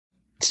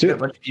Let's We do got a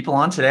it. bunch of people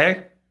on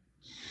today.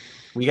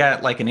 We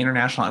got like an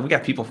international, we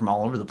got people from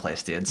all over the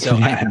place, dude. So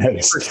Yeah, I I'm super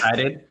noticed.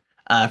 excited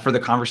for the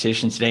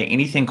conversation today.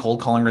 Anything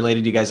cold calling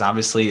related, you guys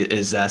obviously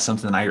is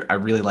something I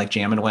really like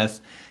jamming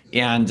with.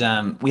 And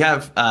we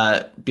have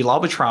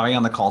Bilal Batrawy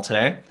on the call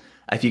today.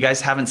 If you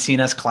guys haven't seen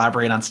us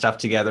collaborate on stuff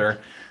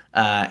together,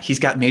 he's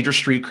got major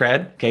street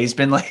cred. Okay, he's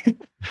been like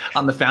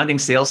on the founding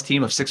sales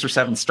team of 6 or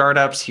 7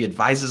 startups. He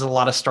advises a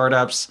lot of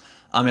startups.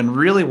 And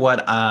really,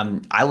 what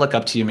I look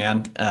up to you,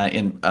 man,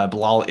 in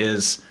Bilal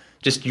is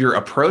just your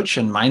approach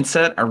and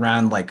mindset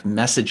around like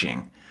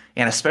messaging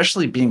and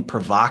especially being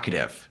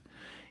provocative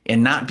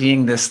and not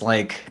being this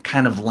like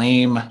kind of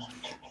lame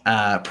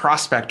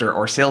prospector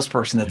or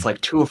salesperson that's like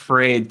too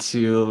afraid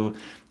to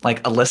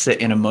like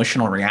elicit an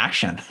emotional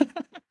reaction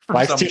from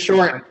Life's too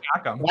someone who's trying short. to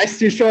hack them. Life's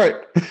too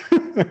short.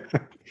 But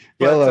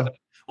YOLO.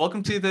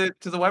 welcome to the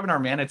webinar,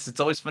 man. It's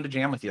always fun to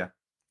jam with you.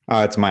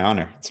 Oh, it's my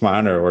honor. It's my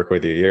honor to work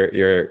with you.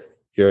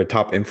 You're a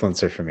top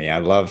influencer for me. I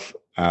love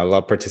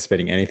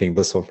participating in anything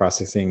blissful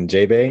processing.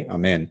 JBay,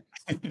 I'm in.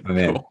 I'm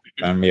in. Cool.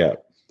 Sign me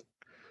up.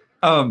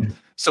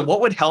 So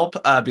what would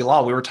help,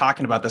 Bilal? We were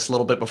talking about this a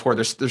little bit before.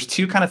 There's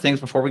two kind of things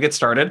before we get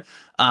started.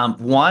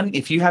 One,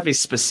 if you have a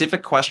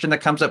specific question that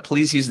comes up,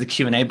 please use the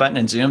Q&A button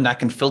in Zoom. That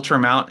can filter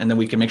them out, and then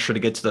we can make sure to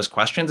get to those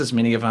questions, as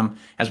many of them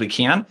as we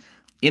can.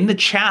 In the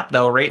chat,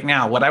 though, right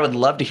now, what I would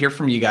love to hear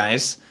from you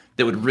guys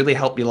that would really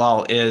help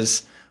Bilal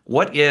is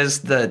what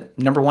is the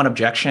number one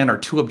objection or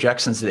two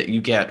objections that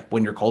you get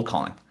when you're cold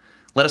calling?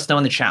 Let us know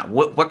in the chat.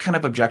 What kind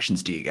of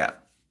objections do you get?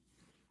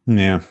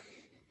 Yeah.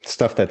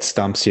 Stuff that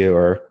stumps you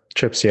or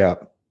trips you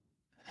up.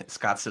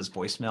 Scott says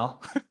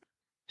voicemail.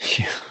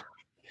 Yeah.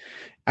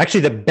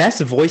 Actually, the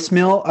best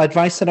voicemail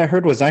advice that I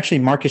heard was actually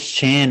Marcus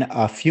Chan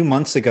a few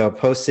months ago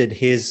posted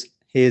his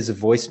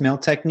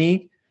voicemail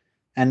technique.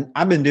 And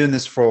I've been doing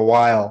this for a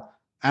while.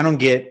 I don't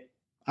get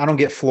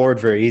floored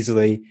very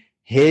easily.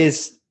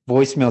 His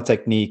voicemail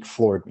technique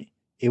floored me.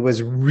 It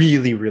was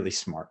really, really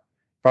smart.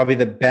 Probably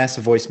the best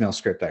voicemail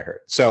script I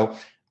heard. So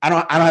I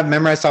don't have it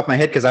memorized off my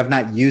head because I've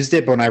not used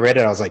it. But when I read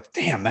it, I was like,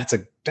 damn, that's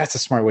a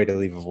smart way to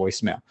leave a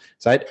voicemail.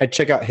 So I'd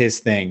check out his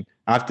thing.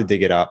 I'll have to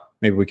dig it up.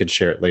 Maybe we could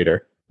share it later.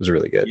 It was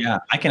really good. Yeah,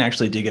 I can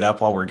actually dig it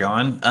up while we're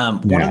going. One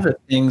of Yeah. the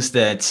things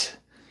that,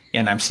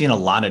 and I'm seeing a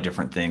lot of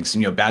different things,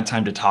 bad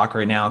time to talk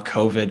right now,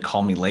 COVID,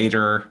 call me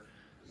later.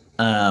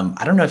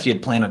 I don't know if you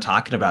had planned on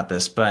talking about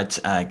this, but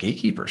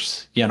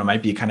gatekeepers,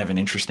 might be kind of an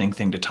interesting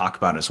thing to talk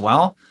about as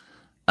well.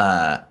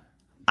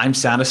 I'm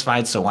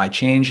satisfied, so why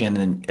change? And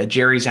then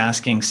Jerry's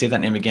asking, say that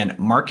name again,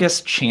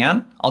 Marcus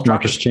Chan. I'll drop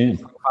Marcus his Chan.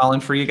 profile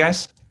in for you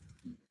guys.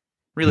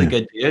 Really Yeah.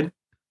 good dude.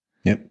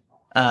 Yep.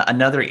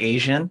 Another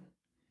Asian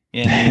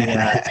in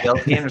the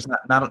sales team. There's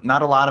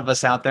not a lot of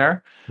us out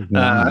there.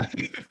 Not.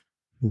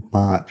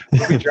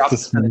 Let me drop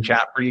this in the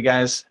chat for you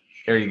guys.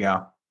 There you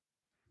go.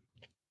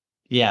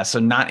 Yeah, so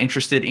not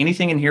interested.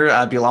 Anything in here,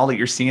 Bilal, that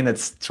you're seeing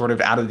that's sort of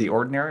out of the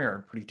ordinary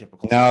or pretty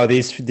typical? No,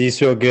 these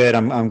feel good.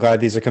 I'm glad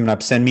these are coming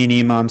up. Send me an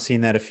email. I'm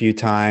seeing that a few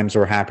times.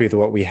 We're happy with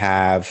what we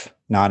have.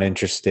 Not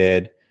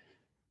interested.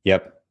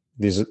 Yep.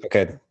 These are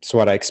okay. That's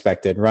what I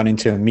expected. Run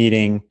into a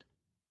meeting.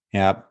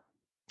 Yep.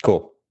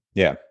 Cool.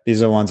 Yeah.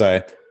 These are the ones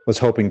I was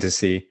hoping to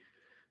see.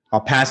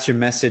 I'll pass your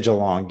message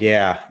along.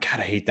 Yeah. God,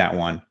 I hate that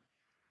one.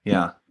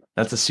 Yeah,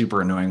 that's a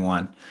super annoying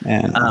one.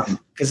 And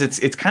because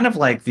it's kind of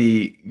like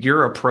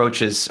your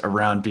approach is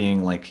around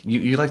being like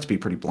you like to be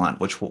pretty blunt,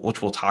 which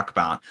we'll talk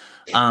about.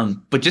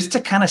 But just to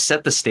kind of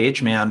set the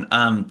stage,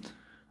 man,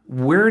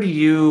 where do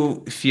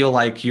you feel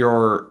like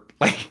you're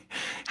like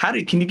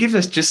can you give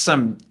us just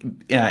some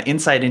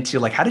insight into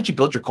like how did you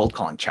build your cold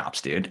calling chops,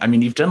 dude? I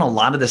mean, you've done a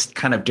lot of this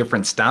kind of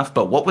different stuff,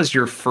 but what was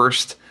your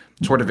first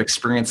sort of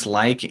experience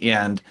like?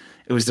 And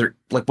was there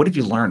like what have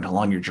you learned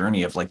along your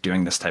journey of like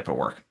doing this type of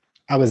work?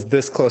 I was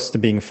this close to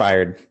being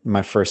fired in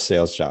my first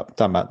sales job. I'm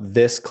talking about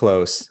this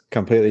close,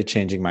 completely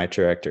changing my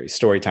trajectory.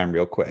 Story time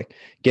real quick.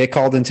 Get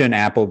called into an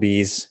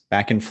Applebee's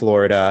back in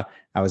Florida.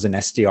 I was an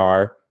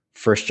SDR,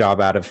 first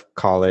job out of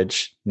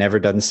college, never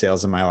done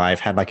sales in my life,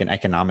 had like an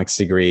economics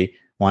degree,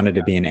 wanted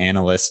to be an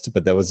analyst,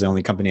 but that was the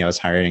only company I was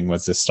hiring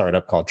was this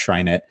startup called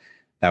Trinet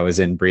that was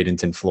in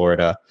Bradenton,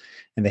 Florida.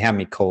 And they had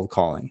me cold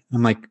calling.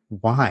 I'm like,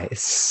 why?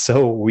 It's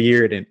so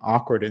weird and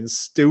awkward and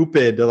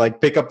stupid to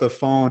like pick up the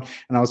phone.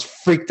 And I was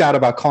freaked out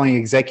about calling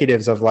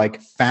executives of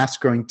like fast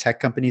growing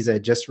tech companies that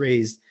had just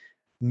raised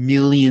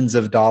millions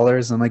of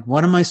dollars. I'm like,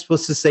 what am I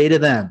supposed to say to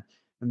them?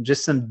 I'm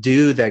just some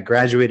dude that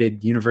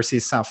graduated University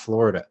of South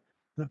Florida.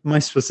 What am I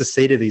supposed to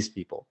say to these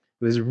people?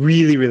 It was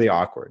really, really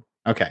awkward.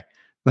 Okay.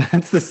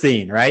 That's the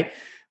scene, right?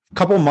 A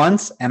couple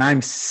months and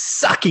I'm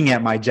sucking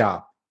at my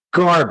job.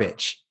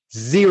 Garbage.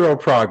 Zero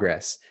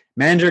progress.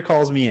 Manager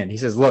calls me in. He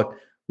says, look,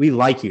 we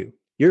like you.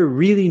 You're a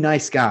really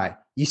nice guy.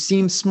 You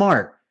seem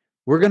smart.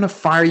 We're going to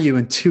fire you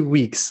in 2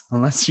 weeks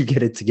unless you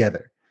get it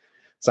together.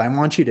 So I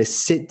want you to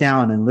sit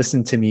down and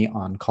listen to me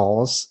on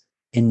calls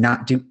and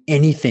not do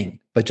anything,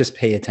 but just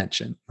pay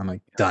attention. I'm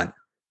like, done.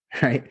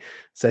 Right.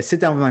 So I sit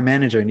down with my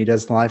manager and he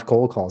does live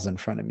cold calls in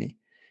front of me.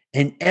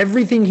 And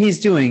everything he's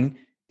doing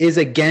is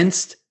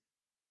against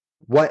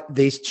what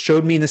they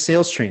showed me in the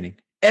sales training.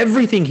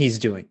 Everything he's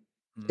doing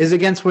is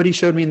against what he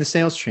showed me in the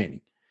sales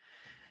training.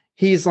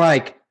 He's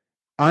like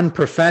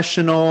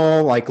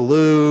unprofessional, like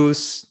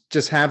loose,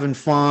 just having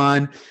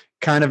fun,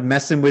 kind of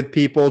messing with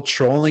people,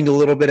 trolling a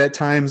little bit at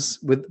times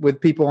with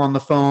people on the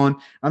phone.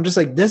 I'm just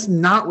like, this is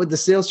not what the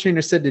sales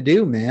trainer said to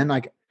do, man.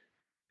 Like,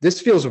 this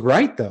feels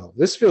right though.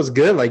 This feels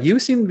good. Like, you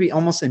seem to be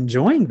almost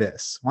enjoying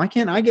this. Why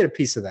can't I get a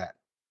piece of that?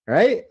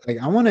 Right? Like,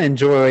 I want to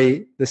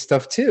enjoy this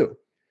stuff too.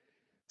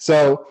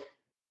 So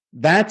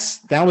that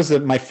was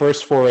my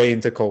first foray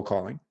into cold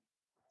calling.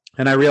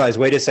 And I realized,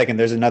 wait a second,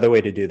 there's another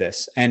way to do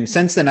this. And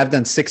since then, I've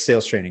done 6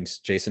 sales trainings,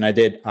 Jason. I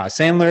did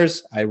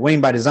Sandler's, I Winning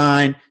by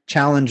Design,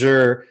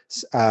 Challenger,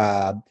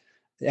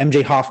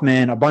 MJ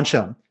Hoffman, a bunch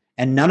of them.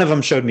 And none of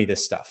them showed me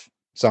this stuff.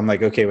 So I'm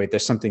like, okay, wait,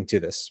 there's something to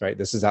this, right?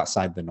 This is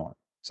outside the norm.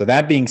 So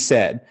that being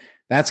said,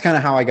 that's kind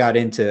of how I got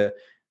into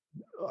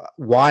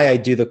why I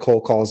do the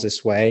cold calls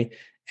this way.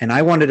 And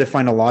I wanted to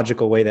find a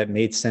logical way that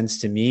made sense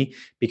to me,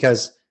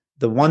 because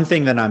the one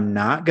thing that I'm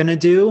not going to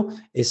do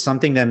is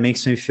something that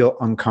makes me feel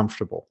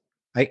uncomfortable.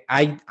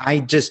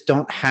 I just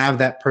don't have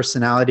that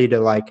personality to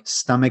like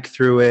stomach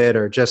through it,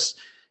 or just,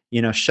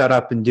 shut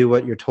up and do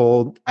what you're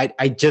told.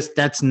 I just,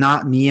 that's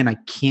not me, and I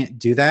can't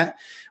do that.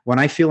 When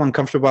I feel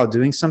uncomfortable about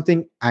doing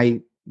something,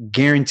 I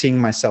guaranteeing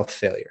myself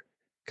failure,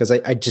 because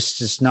I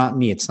just not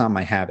me. It's not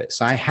my habit.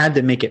 So I had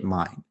to make it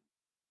mine.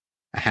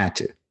 I had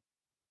to.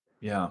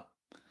 Yeah.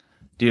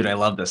 Dude, I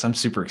love this. I'm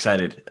super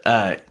excited.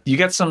 You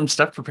got some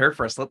stuff prepared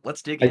for us.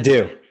 Let's dig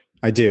in.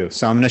 I do.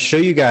 So I'm going to show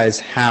you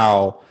guys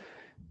how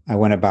I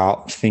went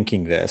about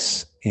thinking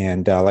this.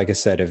 And like I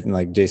said, if,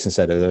 like Jason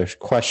said, if there's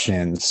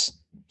questions,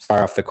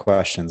 fire off the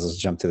questions. Let's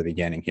jump to the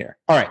beginning here.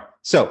 All right.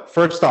 So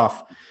first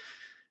off,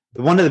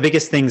 one of the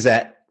biggest things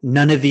that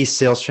none of these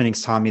sales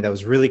trainings taught me that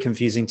was really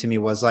confusing to me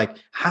was like,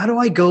 how do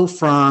I go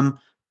from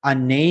a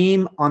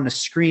name on the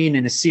screen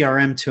in a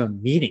CRM to a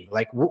meeting?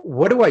 Like,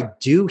 what do I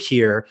do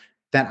here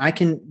that I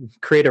can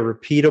create a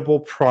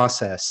repeatable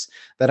process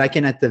that I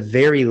can, at the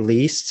very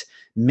least,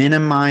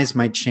 minimize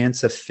my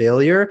chance of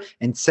failure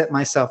and set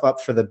myself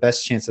up for the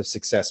best chance of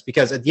success?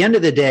 Because at the end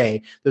of the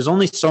day, there's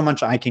only so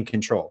much I can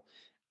control.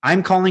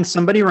 I'm calling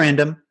somebody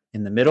random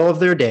in the middle of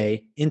their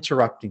day,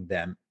 interrupting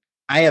them.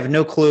 I have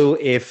no clue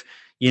if,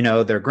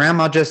 their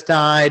grandma just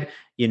died,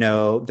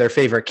 their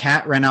favorite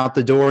cat ran out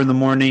the door in the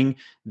morning,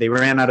 they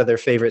ran out of their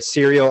favorite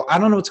cereal. I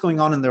don't know what's going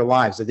on in their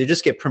lives. Did they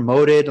just get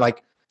promoted?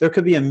 Like, there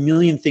could be a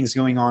million things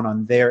going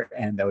on their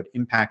end that would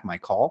impact my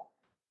call.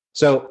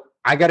 So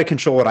I got to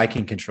control what I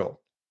can control.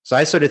 So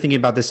I started thinking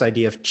about this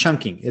idea of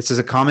chunking. This is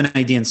a common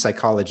idea in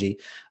psychology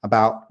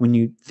about when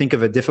you think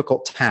of a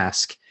difficult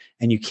task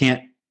and you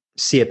can't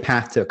see a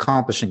path to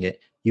accomplishing it,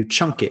 you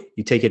chunk it,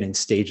 you take it in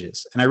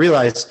stages. And I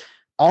realized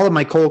all of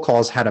my cold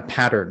calls had a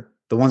pattern,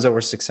 the ones that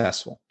were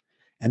successful.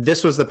 And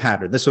this was the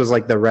pattern. This was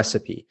like the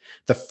recipe.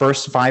 The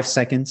first 5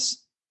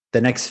 seconds,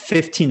 the next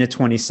 15 to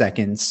 20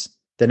 seconds,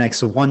 the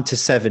next 1 to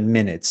 7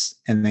 minutes,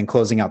 and then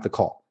closing out the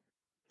call.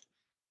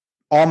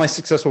 All my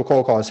successful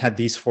cold calls had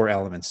these 4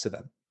 elements to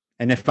them.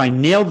 And if I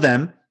nailed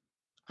them,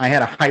 I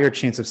had a higher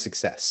chance of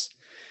success.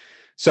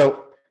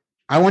 So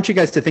I want you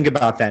guys to think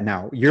about that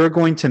now. You're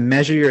going to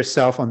measure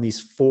yourself on these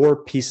 4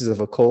 pieces of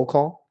a cold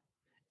call.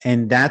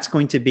 And that's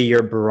going to be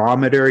your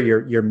barometer,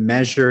 your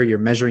measure, your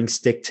measuring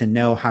stick to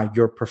know how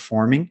you're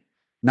performing,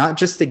 not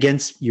just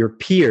against your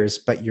peers,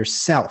 but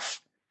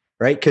yourself,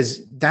 right?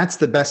 Because that's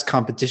the best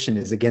competition,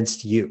 is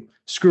against you.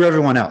 Screw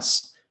everyone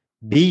else.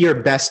 Be your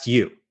best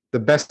you, the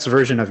best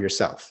version of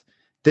yourself.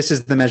 This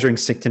is the measuring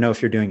stick to know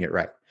if you're doing it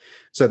right.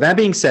 So that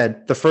being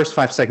said, the first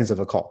 5 seconds of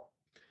a call,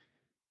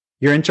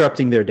 you're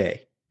interrupting their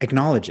day.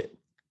 Acknowledge it.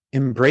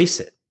 Embrace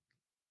it.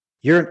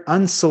 You're an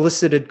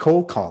unsolicited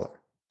cold caller.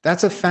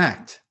 That's a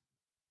fact.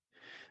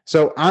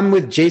 So I'm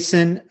with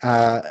Jason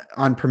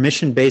on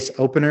permission-based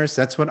openers.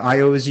 That's what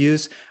I always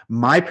use.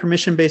 My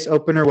permission-based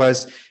opener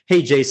was,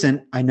 hey,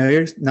 Jason, I know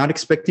you're not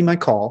expecting my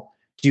call.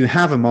 Do you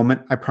have a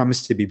moment? I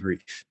promise to be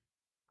brief.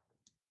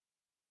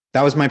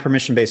 That was my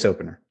permission-based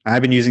opener.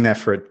 I've been using that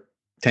for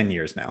 10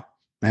 years now.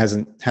 It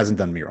hasn't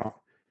done me wrong.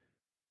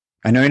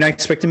 I know you're not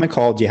expecting my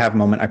call. Do you have a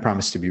moment? I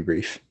promise to be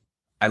brief.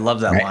 I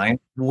love that line.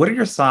 What are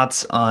your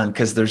thoughts on,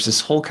 because there's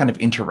this whole kind of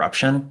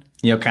interruption,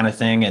 kind of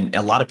thing. And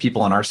a lot of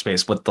people in our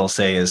space, what they'll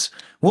say is,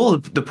 well,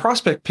 the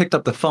prospect picked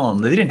up the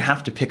phone. They didn't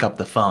have to pick up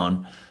the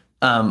phone.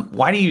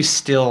 Why do you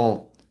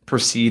still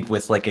proceed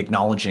with like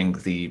acknowledging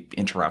the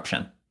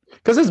interruption?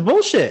 Because it's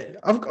bullshit.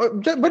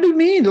 What do you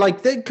mean?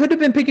 Like, they could have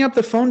been picking up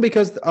the phone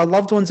because a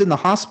loved one's in the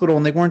hospital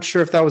and they weren't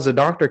sure if that was a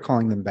doctor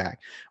calling them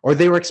back, or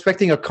they were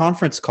expecting a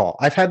conference call.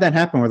 I've had that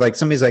happen where like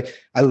somebody's like,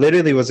 I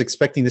literally was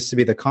expecting this to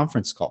be the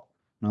conference call.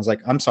 And I was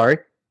like, I'm sorry,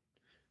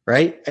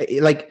 right?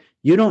 Like,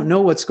 you don't know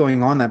what's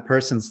going on in that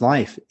person's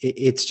life.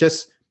 It's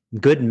just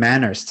good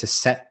manners to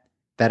set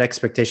that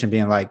expectation,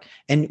 being like,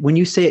 and when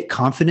you say it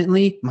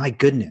confidently, my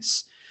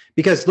goodness,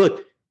 because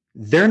look,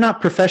 they're not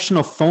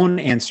professional phone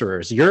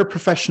answerers. You're a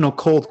professional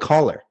cold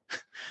caller.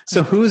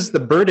 So who's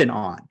the burden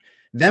on?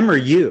 Them or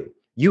you?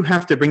 You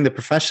have to bring the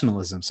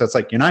professionalism. So it's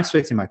like, you're not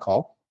expecting my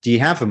call. Do you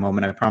have a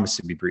moment? I promise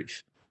to be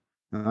brief.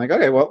 And I'm like,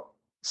 okay, well,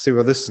 see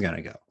where this is going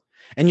to go.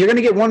 And you're going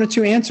to get one or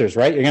two answers,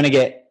 right? You're going to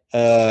get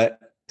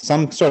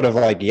some sort of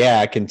like,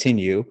 yeah,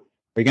 continue. Or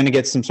you're going to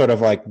get some sort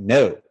of like,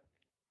 no.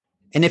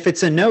 And if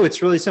it's a no,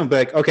 it's really simple.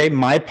 Like, okay,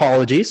 my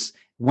apologies.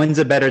 When's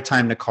a better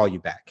time to call you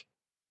back?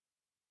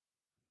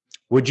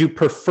 Would you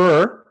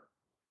prefer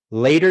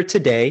later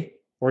today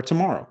or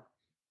tomorrow?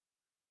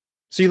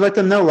 So you let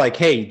them know, like,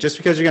 hey, just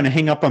because you're going to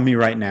hang up on me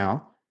right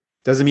now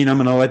doesn't mean I'm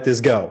going to let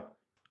this go.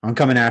 I'm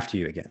coming after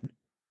you again.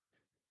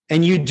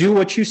 And you do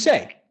what you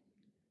say.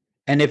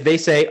 And if they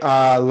say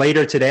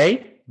later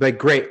today, like,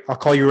 great, I'll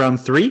call you around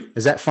 3.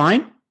 Is that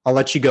fine? I'll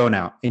let you go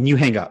now. And you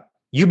hang up.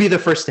 You be the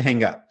first to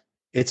hang up.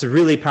 It's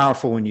really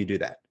powerful when you do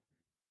that.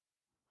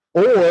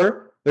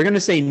 Or they're going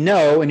to say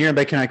no, and you're going to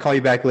be like, can I call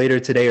you back later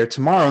today or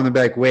tomorrow? And they'll be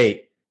like,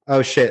 wait,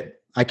 oh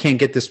shit, I can't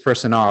get this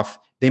person off.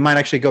 They might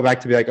actually go back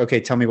to be like, okay,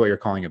 tell me what you're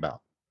calling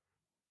about.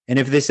 And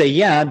if they say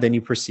yeah, then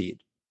you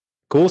proceed.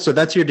 Cool. So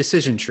that's your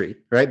decision tree,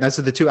 right? That's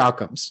the 2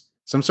 outcomes.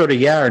 Some sort of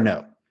yeah or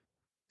no.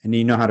 And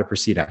you know how to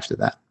proceed after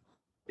that.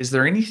 Is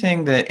there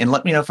anything that, and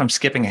let me know if I'm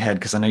skipping ahead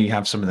because I know you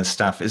have some of this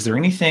stuff. Is there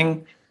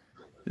anything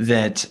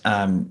that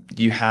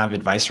you have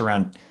advice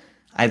around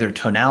either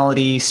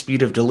tonality,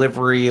 speed of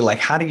delivery? Like,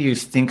 how do you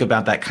think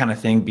about that kind of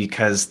thing?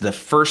 Because the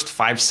first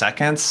 5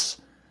 seconds,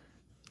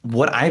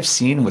 what I've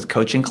seen with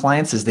coaching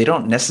clients is they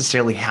don't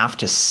necessarily have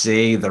to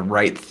say the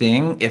right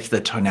thing if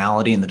the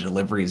tonality and the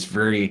delivery is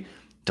very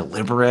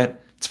deliberate.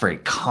 It's very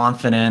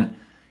confident.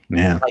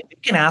 Yeah. Like, you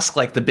can ask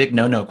like the big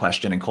no-no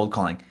question in cold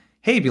calling.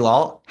 Hey,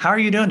 Belal, how are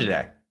you doing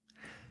today?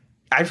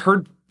 I've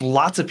heard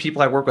lots of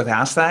people I work with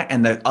ask that,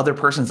 and the other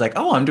person's like,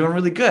 oh, I'm doing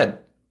really good.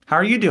 How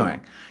are you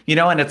doing? You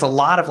know, and it's a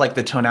lot of like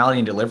the tonality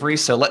and delivery.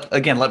 So let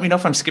me know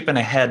if I'm skipping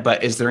ahead,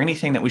 but is there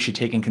anything that we should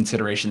take in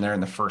consideration there in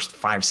the first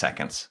 5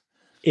 seconds?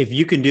 If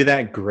you can do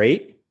that,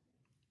 great.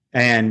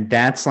 And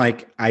that's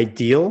like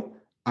ideal.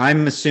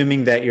 I'm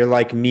assuming that you're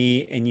like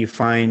me and you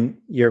find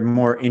you're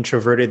more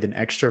introverted than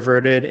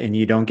extroverted and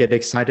you don't get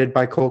excited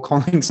by cold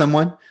calling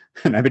someone.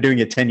 And I've been doing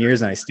it 10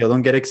 years and I still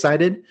don't get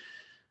excited.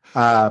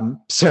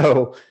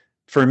 So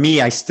for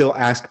me, I still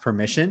ask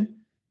permission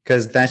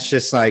because that's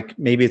just like,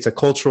 maybe it's a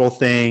cultural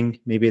thing.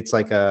 Maybe it's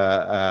like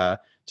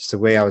just the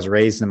way I was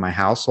raised in my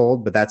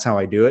household, but that's how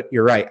I do it.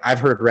 You're right. I've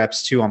heard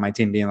reps too on my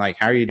team being like,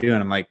 how are you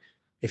doing? I'm like,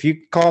 if you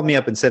called me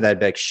up and said that, I'd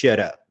be like, shut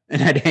up.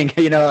 And I'd hang,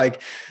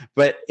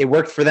 but it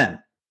worked for them.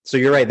 So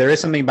you're right. There is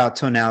something about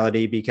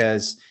tonality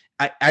because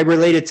I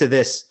related to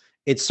this.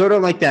 It's sort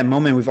of like that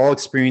moment, we've all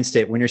experienced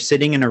it, when you're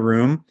sitting in a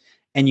room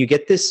and you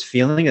get this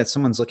feeling that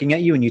someone's looking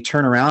at you and you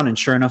turn around and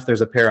sure enough,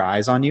 there's a pair of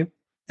eyes on you. And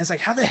it's like,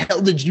 how the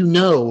hell did you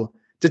know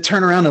to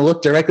turn around and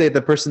look directly at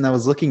the person that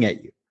was looking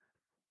at you?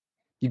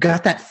 You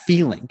got that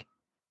feeling,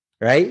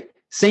 right?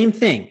 Same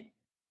thing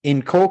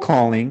in cold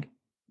calling.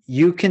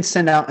 You can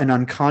send out an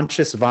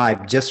unconscious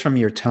vibe just from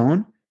your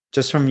tone,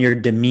 just from your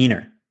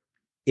demeanor.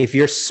 If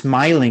you're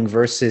smiling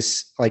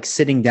versus like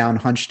sitting down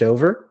hunched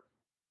over,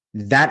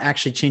 that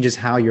actually changes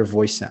how your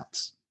voice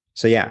sounds.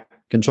 So yeah,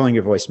 controlling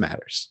your voice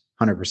matters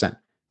 100%.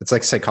 It's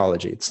like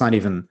psychology. It's not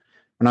even,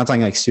 we're not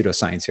talking like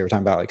pseudoscience here. We're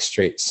talking about like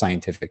straight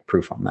scientific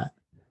proof on that.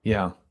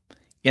 Yeah.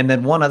 And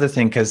then one other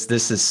thing, because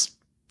this is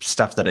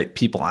stuff that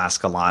people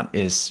ask a lot,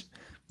 is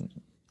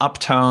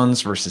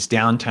uptones versus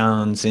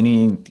downtones.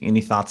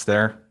 Any thoughts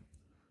there?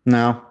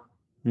 No,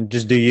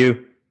 just do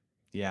you.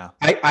 Yeah.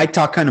 I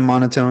talk kind of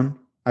monotone.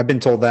 I've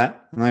been told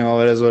that. I'm like, well,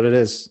 it is what it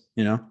is.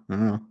 I don't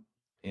know.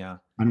 Yeah.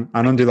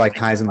 I don't do like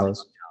highs and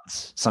lows.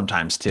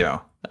 Sometimes too.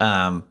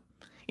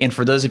 And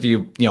for those of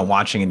you,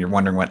 watching and you're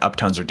wondering what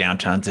uptones or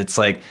downtones, it's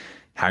like,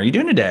 how are you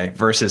doing today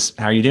versus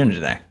how are you doing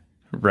today?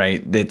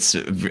 Right. It's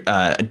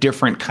a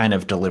different kind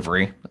of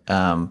delivery.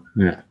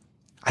 Yeah.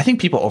 I think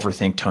people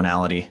overthink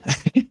tonality.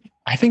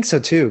 I think so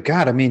too.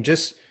 God, I mean,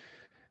 just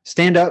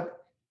stand up.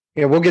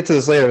 Yeah, we'll get to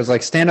this later. It's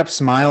like stand up,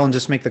 smile, and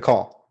just make the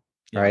call.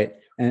 Yeah. Right.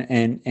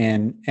 And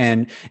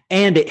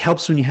it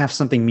helps when you have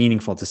something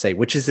meaningful to say,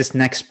 which is this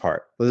next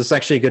part. Well, this is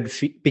actually a good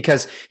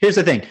because here's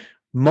the thing.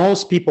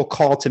 Most people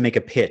call to make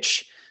a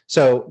pitch.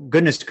 So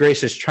goodness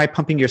gracious, try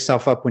pumping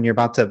yourself up when you're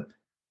about to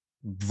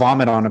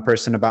vomit on a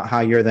person about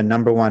how you're the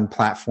number one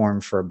platform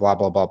for blah,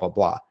 blah, blah, blah,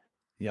 blah.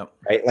 Yep.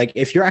 Right. Like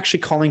if you're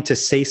actually calling to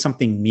say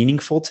something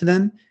meaningful to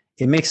them,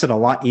 it makes it a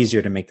lot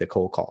easier to make the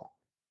cold call.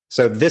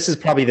 So this is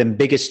probably the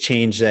biggest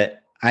change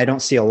that I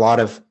don't see a lot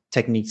of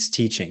techniques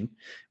teaching,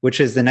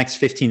 which is the next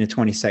 15 to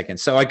 20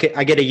 seconds. So I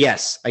get a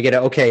yes, I get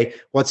a, okay,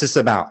 what's this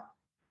about?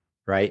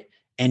 Right.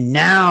 And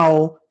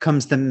now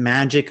comes the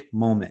magic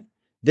moment.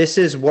 This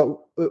is what,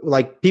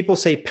 like people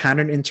say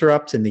pattern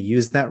interrupt and they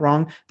use that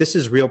wrong. This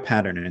is real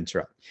pattern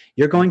interrupt.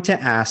 You're going to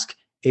ask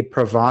a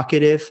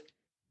provocative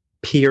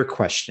peer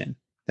question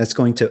that's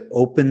going to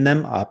open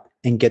them up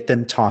and get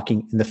them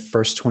talking in the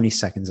first 20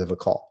 seconds of a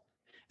call.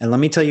 And let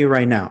me tell you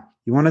right now,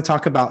 you want to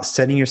talk about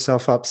setting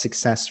yourself up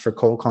success for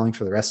cold calling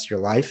for the rest of your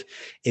life.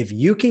 If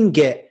you can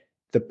get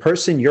the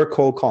person you're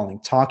cold calling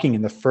talking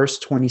in the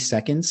first 20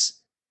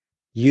 seconds,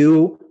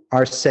 you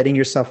are setting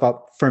yourself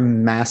up for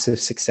massive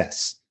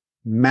success.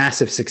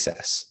 Massive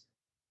success.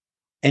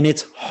 And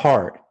it's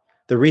hard.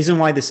 The reason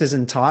why this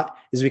isn't taught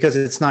is because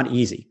it's not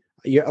easy.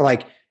 You're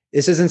like,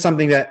 this isn't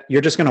something that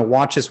you're just going to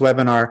watch this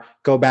webinar,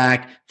 go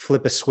back,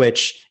 flip a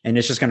switch, and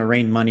it's just going to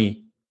rain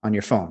money on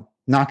your phone.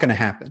 Not going to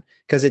happen,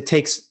 because it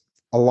takes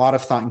a lot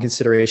of thought and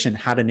consideration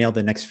how to nail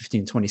the next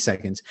 15, 20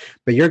 seconds.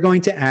 But you're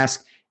going to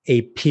ask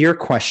a peer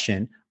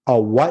question, a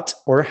what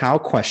or how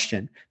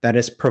question that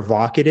is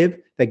provocative,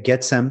 that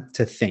gets them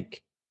to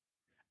think.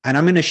 And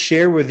I'm going to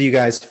share with you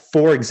guys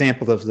 4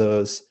 examples of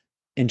those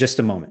in just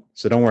a moment.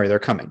 So don't worry, they're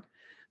coming.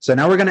 So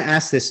now we're going to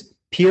ask this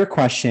peer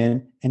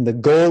question, and the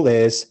goal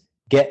is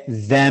get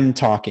them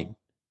talking,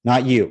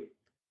 not you,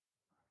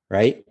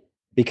 right?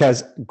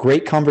 Because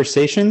great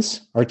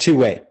conversations are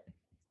two-way,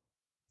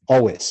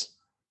 always,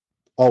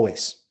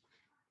 always.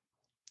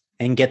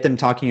 And get them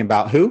talking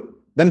about who?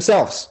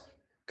 Themselves,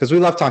 because we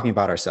love talking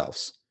about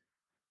ourselves,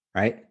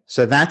 right?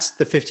 So that's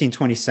the 15,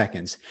 20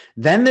 seconds.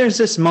 Then there's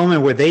this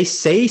moment where they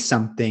say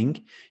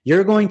something.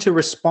 You're going to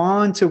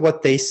respond to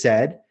what they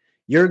said.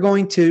 You're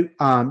going to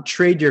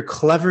trade your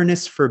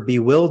cleverness for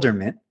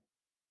bewilderment.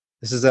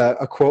 This is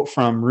a quote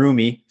from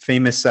Rumi,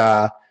 famous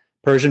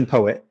Persian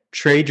poet.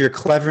 Trade your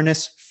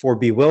cleverness for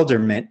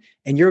bewilderment,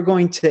 and you're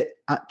going to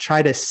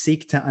try to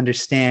seek to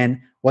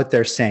understand what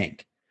they're saying.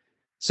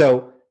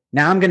 So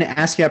now I'm going to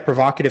ask you a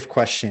provocative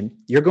question.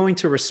 You're going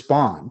to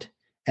respond.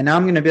 And now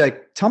I'm going to be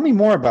like, tell me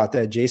more about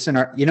that, Jason.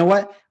 Or, you know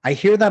what? I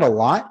hear that a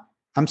lot.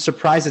 I'm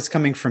surprised it's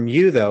coming from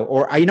you, though.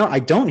 Or, I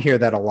don't hear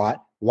that a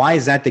lot. Why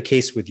is that the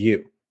case with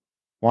you?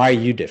 Why are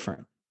you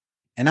different?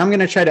 And I'm going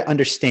to try to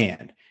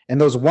understand. And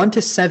those 1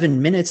 to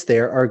 7 minutes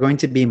there are going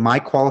to be my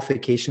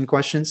qualification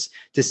questions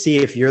to see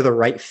if you're the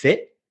right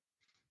fit.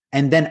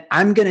 And then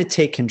I'm going to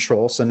take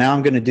control. So now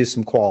I'm going to do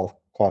some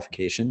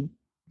qualification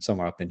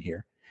somewhere up in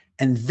here.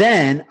 And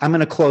then I'm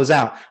going to close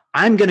out.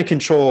 I'm going to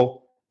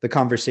control the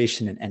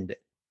conversation and end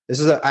it.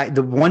 This is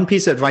the one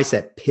piece of advice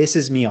that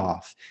pisses me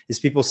off is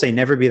people say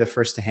never be the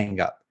first to hang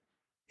up.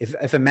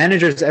 If a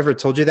manager's ever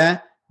told you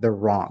that, they're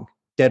wrong,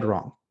 dead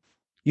wrong.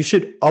 You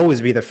should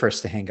always be the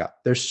first to hang up.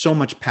 There's so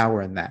much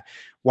power in that.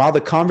 While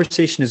the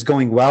conversation is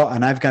going well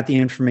and I've got the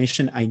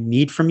information I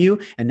need from you,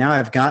 and now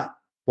I've got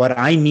what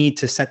I need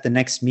to set the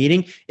next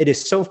meeting, it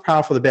is so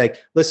powerful to be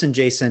like, listen,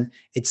 Jason,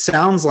 it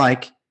sounds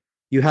like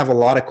you have a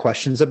lot of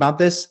questions about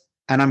this,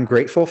 and I'm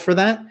grateful for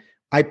that.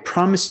 I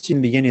promised you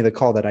in the beginning of the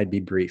call that I'd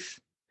be brief,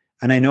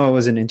 and I know it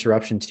was an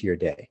interruption to your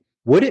day.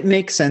 Would it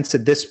make sense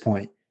at this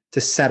point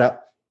to set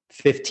up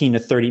 15 to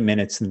 30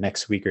 minutes in the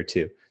next week or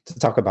two to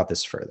talk about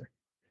this further,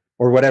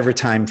 or whatever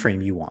time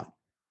frame you want?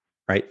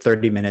 Right?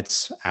 30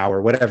 minutes,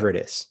 hour, whatever it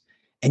is.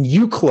 And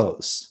you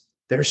close.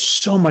 There's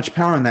so much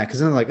power in that, because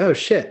then they're like, oh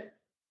shit.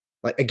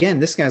 Like, again,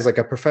 this guy's like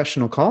a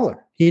professional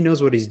caller. He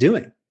knows what he's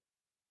doing.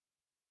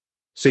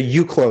 So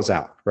you close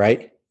out,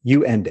 right?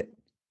 You end it.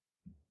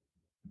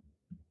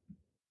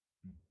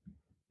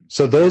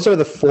 So those are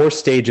the 4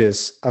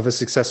 stages of a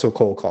successful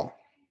cold call.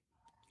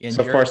 And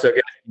so far, so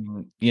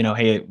good.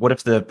 Hey, what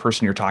if the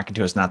person you're talking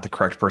to is not the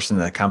correct person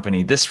in the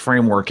company? This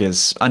framework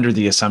is under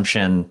the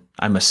assumption,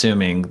 I'm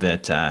assuming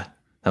that, that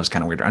was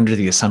kind of weird. Under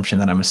the assumption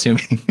that I'm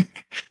assuming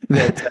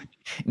that,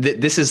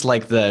 this is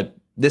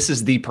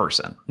the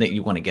person that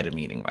you want to get a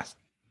meeting with.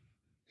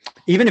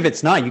 Even if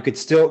it's not, you could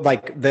still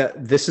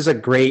this is a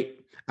great,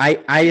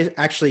 I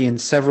actually in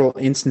several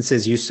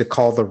instances used to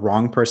call the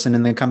wrong person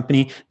in the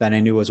company that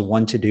I knew was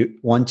 1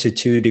 to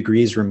 2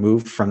 degrees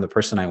removed from the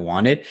person I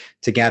wanted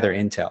to gather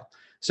intel.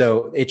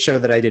 So it showed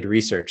that I did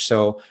research.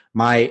 So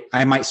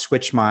I might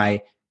switch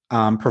my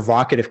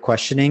provocative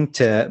questioning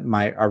to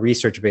a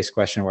research-based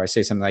question where I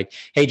say something like,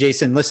 hey,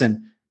 Jason,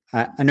 listen,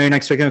 I know you're not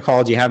expecting a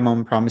call. Do you have a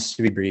moment? Promise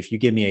to be brief. You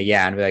give me a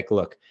yeah. And be like,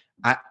 look,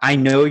 I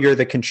know you're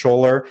the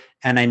controller,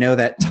 and I know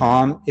that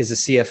Tom is a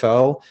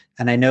CFO,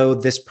 and I know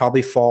this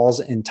probably falls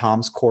in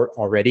Tom's court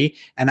already,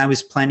 and I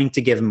was planning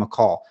to give him a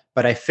call,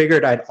 but I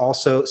figured I'd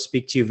also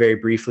speak to you very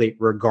briefly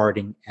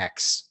regarding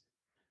X.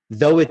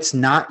 Though it's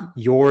not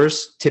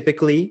yours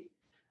typically,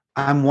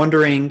 I'm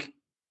wondering,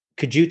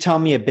 could you tell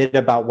me a bit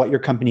about what your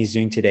company is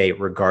doing today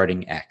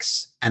regarding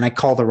X? And I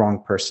call the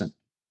wrong person,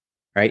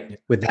 right?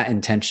 With that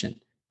intention.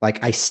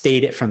 Like, I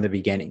state it from the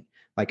beginning.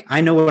 Like,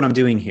 I know what I'm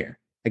doing here.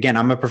 Again,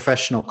 I'm a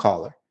professional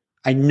caller.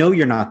 I know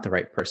you're not the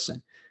right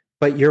person,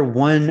 but you're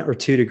 1 or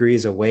 2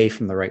 degrees away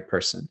from the right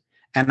person.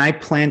 And I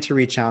plan to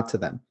reach out to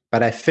them,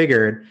 but I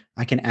figured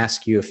I can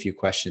ask you a few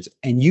questions,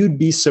 and you'd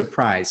be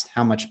surprised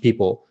how much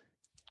people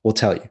will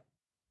tell you.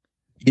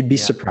 You'd be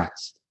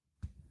surprised.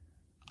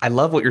 I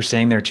love what you're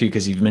saying there too,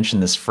 because you've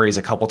mentioned this phrase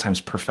a couple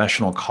times,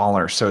 professional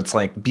caller. So it's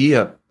like, be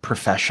a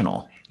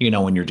professional,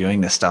 when you're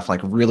doing this stuff,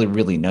 like really,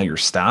 really know your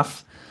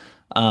stuff.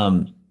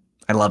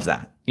 I love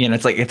that.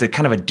 It's like, it's a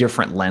kind of a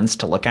different lens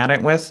to look at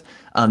it with.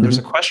 There's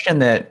a question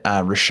that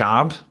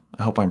Rishab,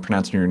 I hope I'm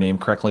pronouncing your name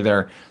correctly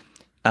there.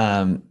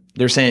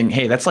 They're saying,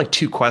 hey, that's like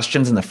 2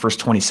 questions in the first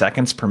 20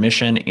 seconds,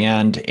 permission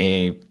and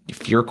a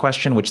fear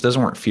question, which those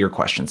weren't fear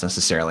questions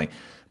necessarily.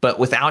 But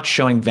without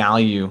showing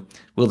value,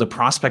 will the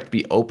prospect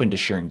be open to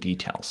sharing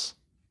details?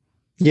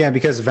 Yeah,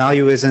 because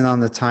value isn't on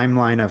the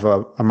timeline of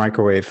a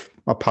microwave,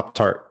 a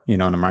Pop-Tart,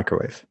 in a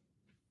microwave.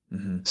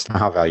 Mm-hmm. It's not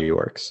how value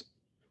works.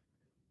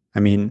 I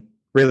mean,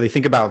 really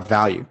think about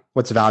value.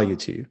 What's value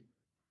to you?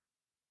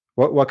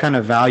 What kind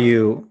of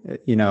value,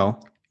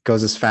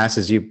 goes as fast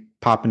as you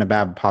popping a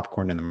bag of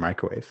popcorn in the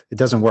microwave? It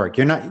doesn't work.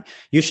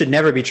 You should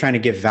never be trying to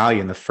give value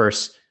in the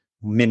first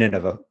minute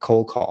of a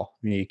cold call.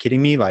 Are you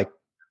kidding me? Like,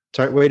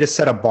 way to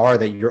set a bar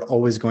that you're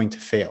always going to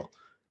fail.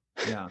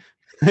 Yeah.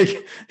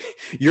 Like,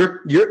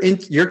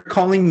 you're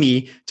calling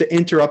me to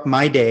interrupt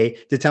my day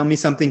to tell me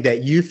something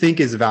that you think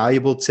is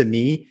valuable to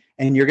me,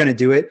 and you're going to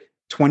do it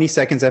 20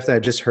 seconds after I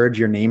just heard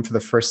your name for the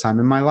first time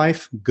in my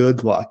life.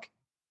 Good luck.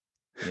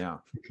 Yeah.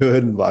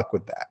 Good luck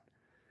with that.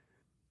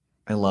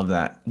 I love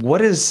that.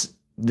 What is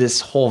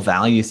this whole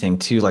value thing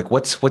too? Like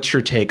what's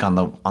your take on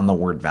the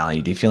word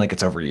value? Do you feel like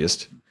it's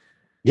overused?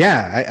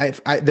 Yeah,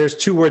 there's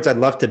two words I'd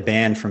love to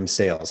ban from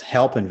sales: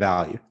 help and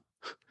value.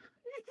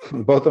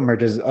 Both of them are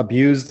just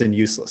abused and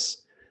useless.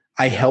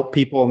 I help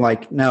people.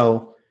 Like,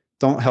 no,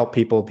 don't help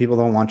people. People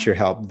don't want your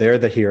help. They're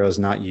the heroes,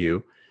 not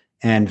you.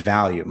 And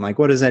value. I'm like,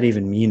 what does that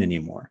even mean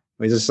anymore?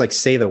 We just like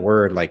say the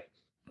word, like,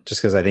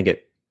 just because I think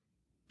it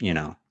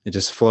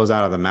just flows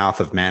out of the mouth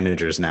of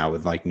managers now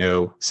with like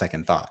no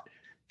second thought.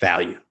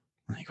 Value.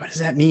 I'm like, what does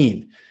that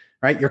mean?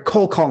 Right? You're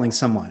cold calling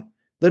someone.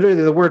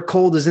 Literally, the word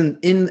cold is in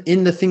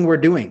the thing we're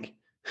doing.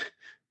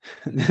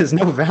 There's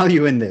no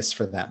value in this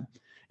for them.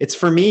 It's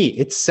for me.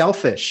 It's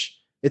selfish.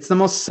 It's the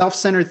most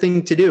self-centered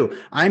thing to do.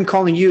 I'm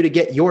calling you to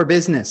get your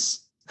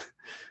business.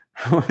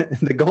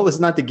 The goal is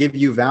not to give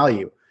you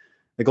value.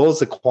 The goal is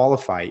to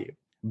qualify you.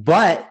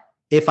 But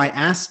if I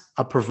ask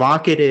a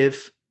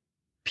provocative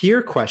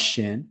peer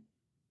question,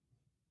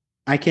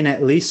 I can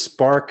at least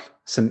spark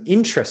some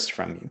interest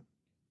from you.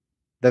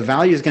 The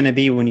value is going to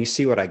be when you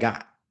see what I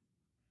got.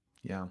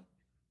 Yeah.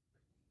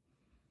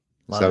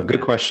 So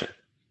good question.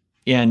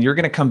 Yeah, and you're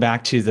going to come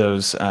back to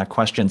those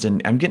questions.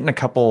 And I'm getting a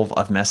couple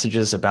of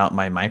messages about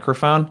my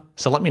microphone.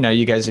 So let me know,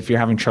 you guys, if you're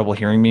having trouble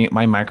hearing me.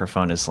 My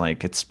microphone is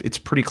like, it's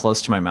pretty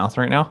close to my mouth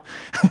right now.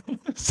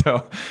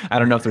 So I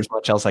don't know if there's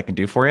much else I can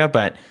do for you,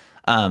 but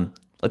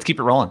let's keep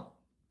it rolling.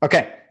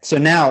 Okay. So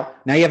now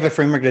you have a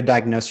framework to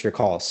diagnose your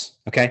calls.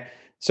 Okay.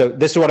 So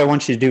this is what I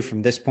want you to do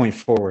from this point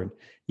forward.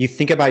 You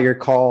think about your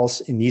calls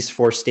in these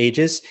 4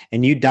 stages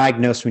and you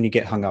diagnose when you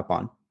get hung up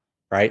on,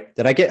 right?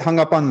 Did I get hung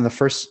up on in the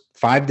first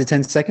 5 to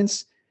 10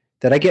 seconds?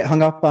 Did I get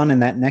hung up on in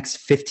that next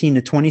 15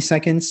 to 20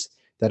 seconds?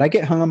 Did I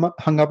get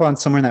hung up on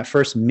somewhere in that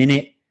first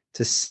minute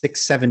to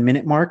 6-7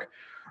 minute mark?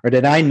 Or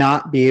did I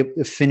not be able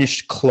to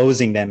finish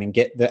closing them and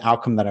get the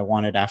outcome that I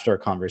wanted after a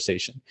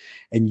conversation?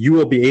 And you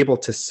will be able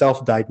to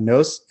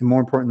self-diagnose and, more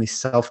importantly,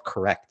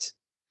 self-correct.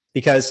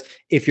 Because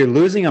if you're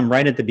losing them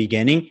right at the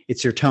beginning,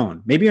 it's your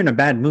tone. Maybe you're in a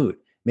bad mood.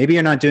 Maybe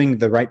you're not doing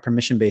the right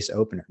permission-based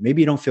opener.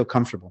 Maybe you don't feel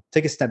comfortable.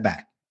 Take a step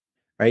back,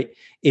 right?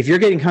 If you're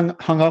getting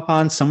hung up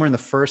on somewhere in the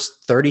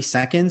first 30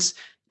 seconds,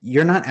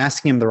 you're not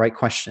asking them the right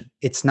question.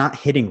 It's not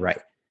hitting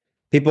right.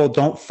 People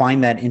don't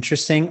find that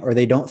interesting, or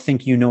they don't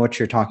think you know what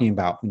you're talking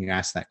about when you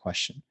ask that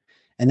question.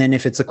 And then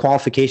if it's a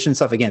qualification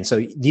stuff, again,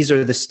 so these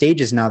are the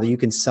stages now that you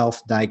can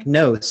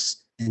self-diagnose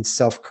and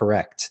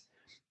self-correct.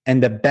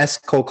 And the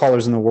best cold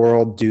callers in the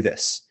world do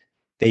this.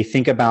 They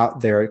think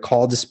about their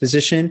call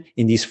disposition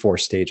in these 4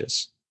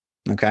 stages.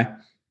 Okay.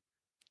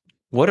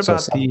 What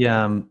about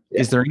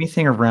is there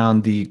anything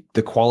around the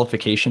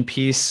qualification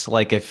piece?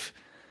 Like, if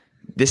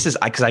this is,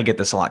 because I get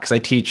this a lot, because I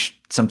teach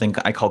something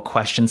I call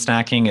question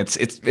stacking.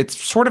 It's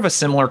sort of a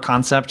similar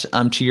concept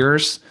to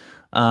yours.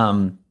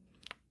 I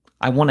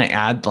want to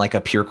add like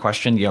a peer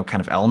question,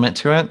 kind of element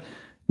to it.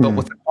 But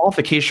with the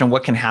qualification,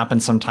 what can happen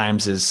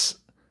sometimes is,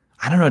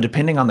 I don't know,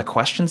 depending on the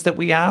questions that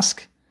we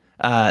ask,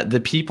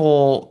 the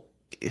people,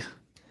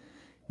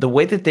 the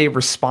way that they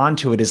respond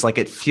to it is like,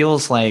 it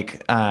feels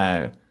like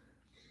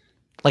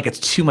it's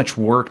too much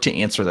work to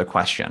answer the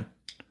question,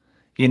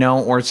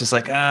 or it's just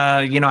like,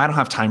 I don't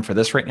have time for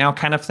this right now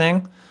kind of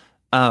thing.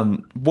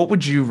 What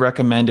would you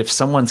recommend if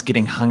someone's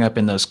getting hung up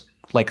in those,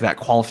 like that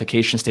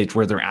qualification stage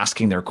where they're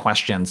asking their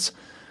questions?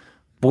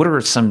 What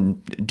are some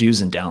do's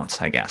and don'ts,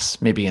 I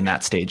guess, maybe in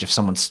that stage if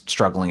someone's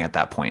struggling at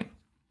that point?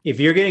 If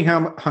you're getting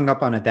hung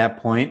up on at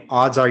that point,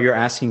 odds are you're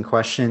asking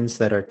questions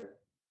that are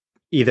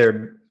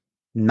either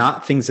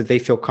not things that they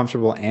feel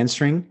comfortable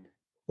answering,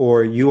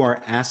 or you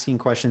are asking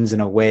questions in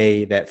a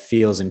way that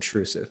feels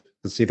intrusive.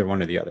 It's either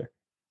one or the other,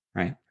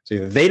 right? So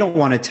either they don't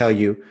want to tell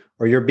you,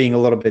 or you're being a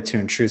little bit too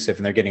intrusive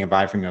and they're getting a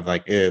vibe from you of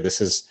like,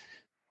 this is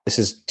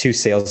too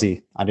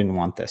salesy. I didn't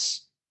want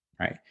this,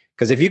 right?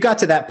 Because if you got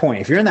to that point,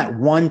 if you're in that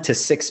 1 to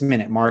 6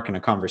 minute mark in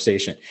a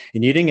conversation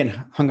and you didn't get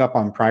hung up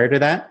on prior to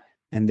that,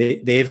 and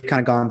they've kind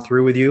of gone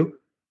through with you,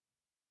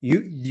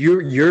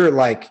 you're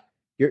like,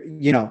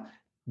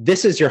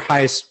 this is your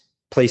highest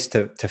place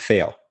to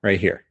fail right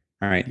here.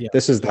 All right. Yep.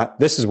 This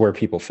is where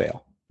people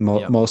fail.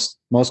 Most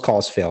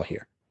calls fail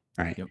here.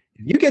 All right. Yep.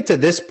 If you get to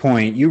this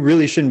point, you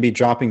really shouldn't be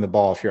dropping the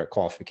ball if you're at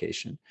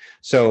qualification.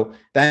 So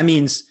that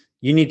means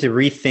you need to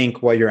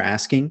rethink what you're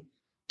asking,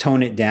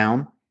 tone it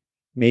down,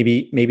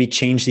 maybe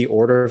change the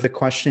order of the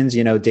questions.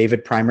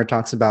 David Primer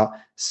talks about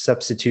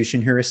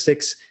substitution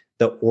heuristics.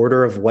 The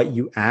order of what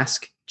you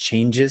ask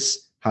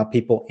changes how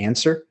people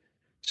answer.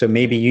 So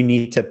maybe you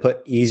need to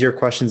put easier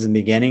questions in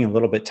the beginning, a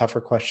little bit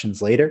tougher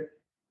questions later.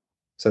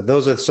 So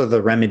those are sort of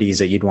the remedies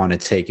that you'd want to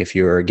take if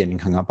you were getting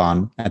hung up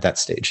on at that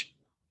stage.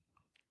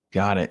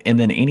 Got it. And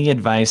then any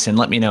advice, and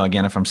let me know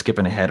again if I'm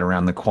skipping ahead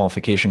around the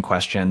qualification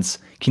questions.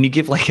 Can you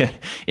give like an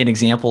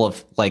example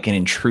of like an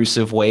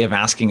intrusive way of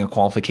asking a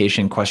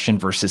qualification question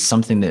versus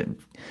something that,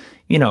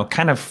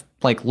 kind of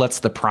like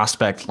lets the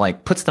prospect,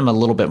 like puts them a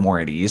little bit more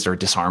at ease or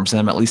disarms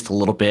them at least a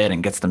little bit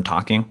and gets them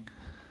talking?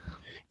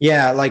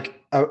 Yeah, like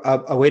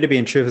a way to be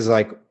intrusive is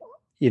like,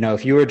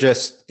 if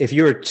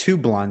you were too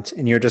blunt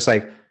and you're just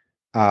like,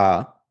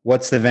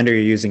 what's the vendor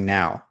you're using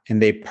now?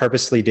 And they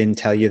purposely didn't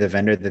tell you the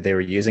vendor that they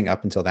were using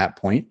up until that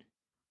point.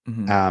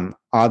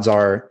 Odds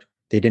are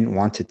they didn't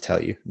want to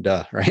tell you,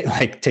 right?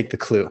 Like take the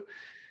clue,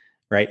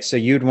 right? So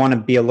you'd want to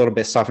be a little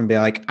bit soft and be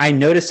like, I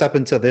noticed up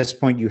until this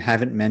point, you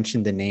haven't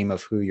mentioned the name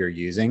of who you're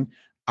using.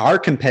 Our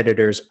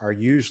competitors are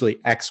usually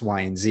X,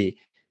 Y, and Z.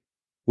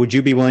 Would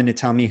you be willing to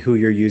tell me who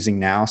you're using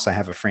now so I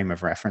have a frame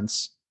of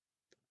reference?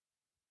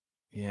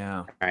 Yeah.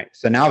 All right.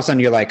 So now all of a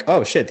sudden you're like,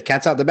 oh shit, the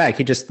cat's out the bag.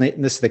 He just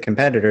listed the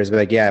competitors. Be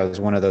like, yeah, it was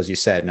one of those you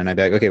said. And I'd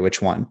be like, okay,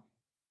 which one?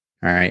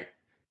 All right.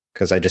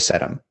 Because I just said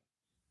them.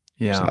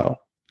 Yeah.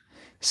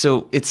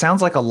 So it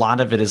sounds like a lot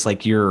of it is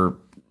like your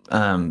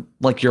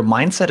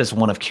mindset is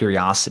one of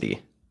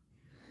curiosity.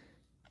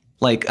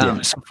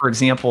 So for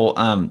example,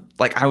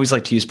 like I always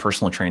like to use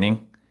personal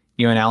training,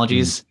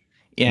 analogies.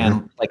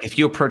 And like if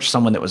you approach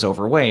someone that was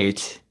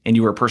overweight and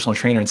you were a personal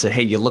trainer and said,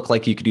 hey, you look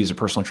like you could use a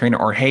personal trainer,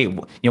 or hey,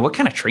 what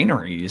kind of trainer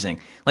are you using?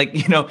 Like,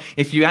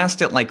 if you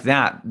asked it like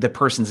that, the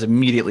person's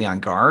immediately on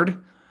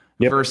guard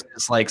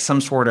versus like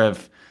some sort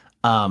of,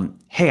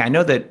 hey, I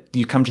know that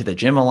you come to the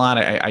gym a lot.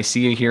 I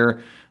see you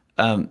here.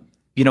 A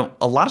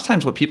lot of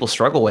times what people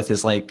struggle with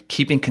is like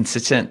keeping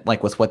consistent,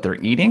 like with what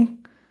they're eating.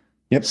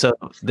 So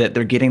that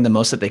they're getting the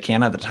most that they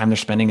can at the time they're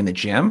spending in the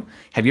gym.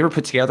 Have you ever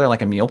put together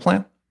like a meal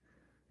plan?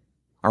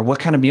 Or what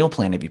kind of meal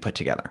plan have you put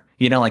together?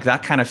 Like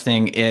that kind of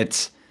thing.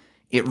 It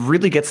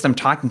really gets them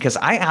talking, because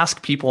I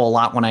ask people a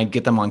lot when I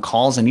get them on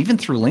calls and even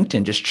through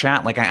LinkedIn, just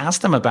chat. Like I ask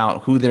them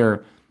about who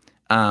they're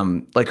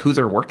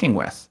working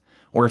with,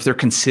 or if they're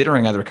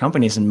considering other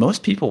companies, and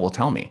most people will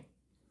tell me.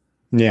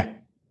 Yeah.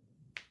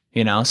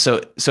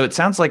 So it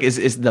sounds like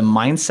is the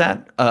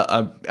mindset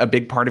a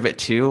big part of it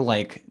too?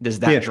 Like, does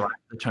that drive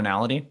the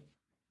tonality?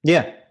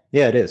 Yeah,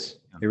 it is.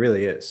 It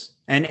really is.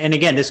 And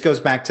again, this goes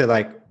back to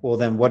like, well,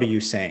 then what are you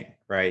saying?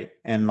 Right.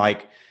 And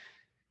like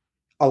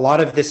a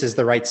lot of this is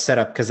the right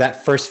setup, because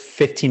that first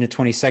 15 to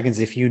 20 seconds,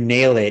 if you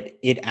nail it,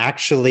 it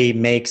actually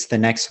makes the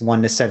next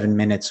 1 to 7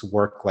 minutes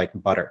work like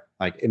butter.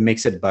 Like it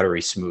makes it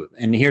buttery smooth.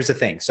 And here's the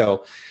thing.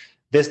 So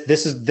this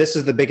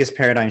is the biggest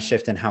paradigm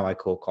shift in how I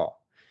cold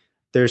call.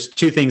 There's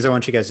two things I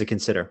want you guys to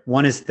consider.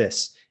 One is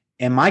this: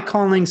 am I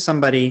calling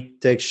somebody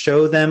to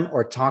show them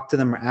or talk to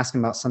them or ask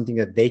them about something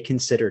that they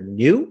consider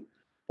new?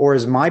 Or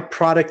is my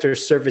product or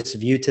service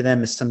viewed to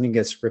them as something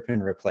that's rip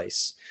and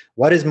replace?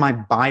 What is my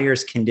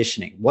buyer's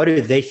conditioning? What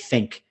do they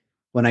think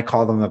when I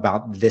call them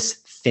about this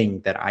thing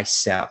that I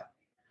sell?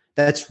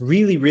 That's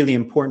really, really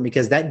important,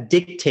 because that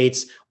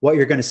dictates what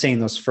you're going to say in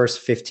those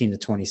first 15 to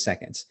 20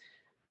 seconds.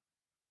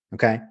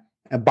 Okay.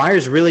 And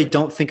buyers really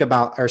don't think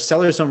about, or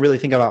sellers don't really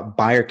think about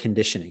buyer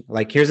conditioning.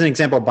 Like here's an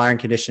example of buyer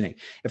conditioning.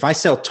 If I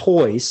sell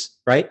toys,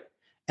 right,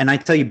 and I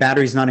tell you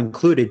batteries not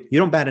included, you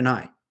don't bat an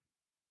eye,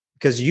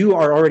 because you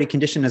are already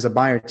conditioned as a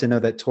buyer to know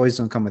that toys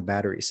don't come with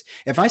batteries.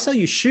 If I sell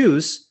you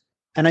shoes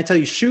and I tell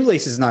you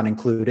shoelaces not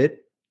included,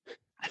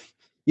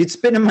 you'd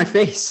spit in my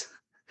face.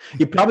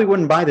 You probably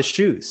wouldn't buy the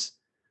shoes,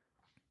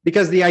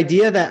 because the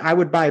idea that I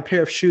would buy a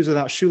pair of shoes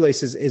without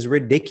shoelaces is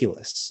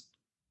ridiculous.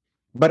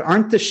 But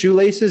aren't the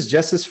shoelaces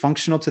just as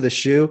functional to the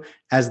shoe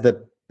as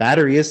the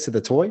battery is to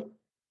the toy?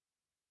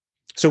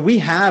 So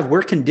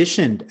we're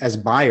conditioned as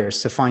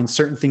buyers to find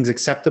certain things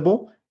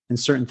acceptable and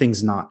certain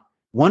things not.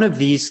 One of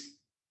these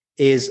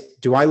is,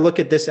 do I look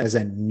at this as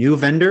a new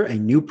vendor, a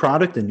new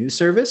product, a new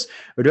service,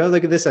 or do I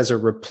look at this as a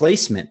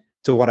replacement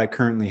to what I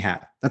currently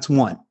have? That's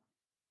one.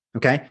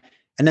 Okay.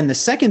 And then the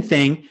second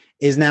thing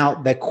is, now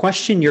the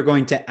question you're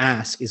going to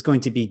ask is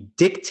going to be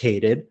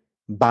dictated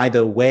by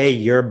the way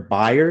your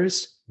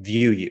buyers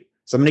view you.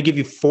 So I'm going to give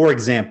you 4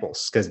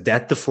 examples, because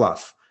death to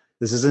fluff.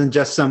 This isn't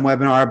just some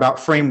webinar about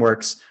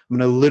frameworks. I'm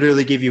going to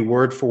literally give you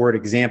word for word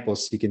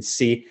examples so you can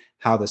see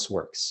how this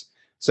works.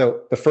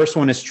 So the first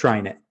one is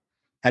TriNet.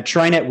 At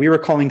TriNet, we were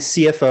calling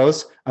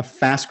CFOs of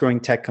fast-growing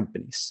tech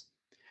companies.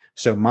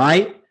 So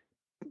my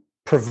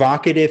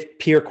provocative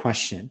peer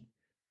question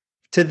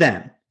to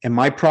them, and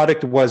my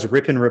product was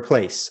rip and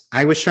replace.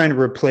 I was trying to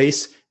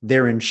replace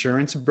their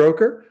insurance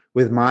broker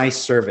with my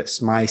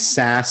service, my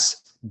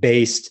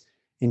SaaS-based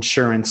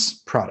insurance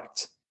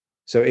product.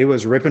 So it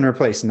was rip and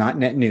replace, not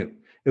net new.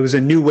 It was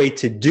a new way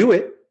to do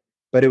it,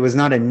 but it was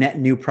not a net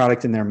new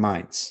product in their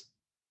minds.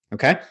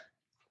 Okay?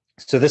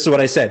 So this is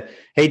what I said.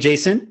 Hey,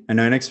 Jason, I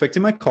know you're not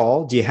expecting my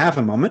call. Do you have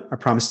a moment? I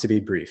promise to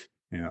be brief.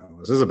 What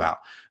this is about.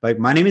 Like,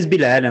 my name is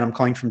Belal, and I'm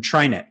calling from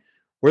TriNet.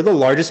 We're the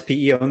largest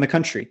PEO in the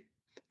country,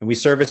 and we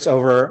service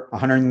over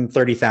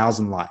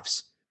 130,000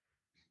 lives.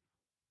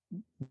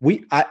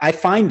 I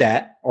find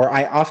that, or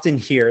I often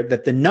hear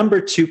that the number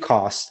two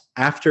cost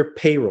after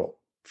payroll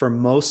for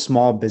most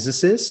small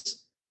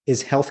businesses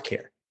is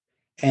healthcare.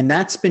 And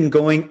that's been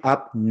going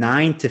up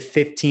 9 to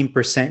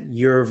 15%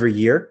 year over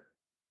year.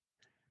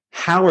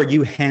 How are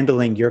you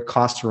handling your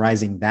costs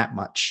rising that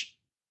much?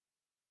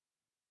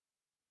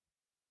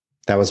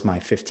 That was my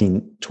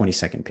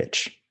 20-second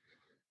pitch.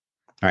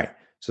 All right.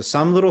 So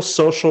some little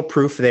social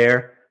proof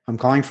there. I'm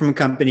calling from a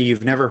company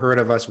you've never heard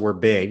of us. We're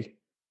big.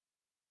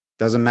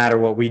 Doesn't matter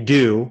what we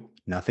do,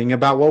 nothing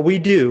about what we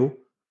do.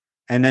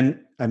 And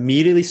then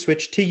immediately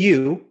switch to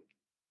you.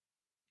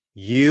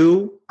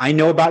 I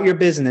know about your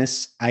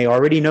business. I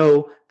already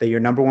know that your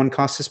number one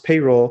cost is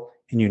payroll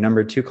and your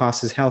number two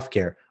cost is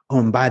healthcare. Oh,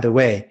 and by the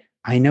way,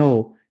 I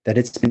know that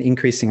it's been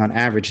increasing on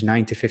average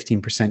 9 to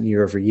 15%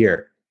 year over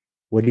year.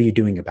 What are you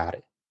doing about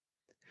it?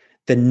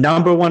 The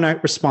number one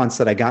response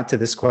that I got to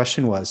this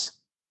question was,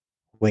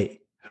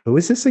 wait, who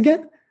is this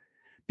again?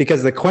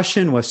 Because the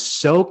question was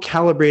so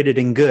calibrated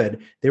and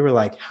good. They were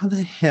like, how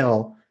the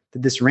hell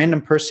did this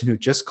random person who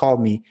just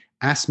called me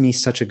ask me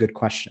such a good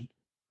question?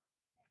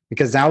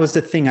 Because that was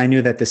the thing I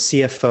knew that the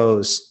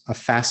CFOs of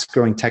fast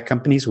growing tech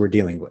companies were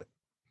dealing with.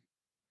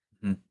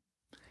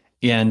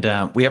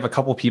 And we have a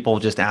couple people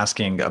just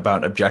asking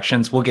about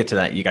objections. We'll get to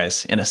that, you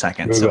guys, in a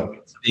second. So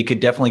they could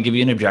definitely give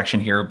you an objection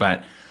here,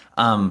 but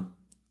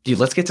dude,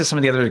 let's get to some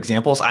of the other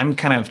examples. I'm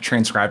kind of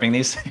transcribing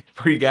these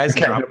for you guys.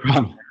 Okay,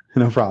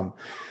 no problem.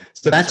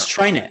 So that's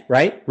TriNet,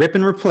 right? Rip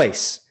and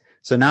replace.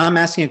 So now I'm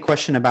asking a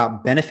question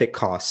about benefit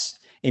costs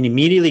and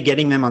immediately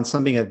getting them on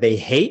something that they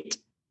hate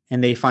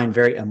and they find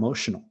very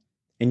emotional.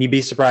 And you'd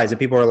be surprised that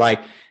people are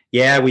like,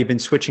 yeah, we've been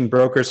switching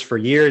brokers for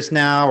years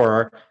now,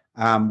 or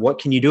what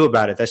can you do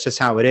about it? That's just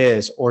how it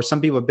is. Or some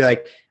people would be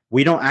like,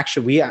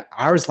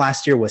 ours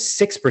last year was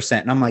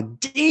 6%. And I'm like,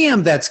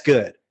 damn, that's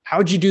good.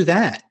 How'd you do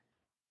that?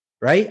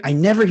 Right? I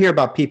never hear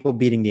about people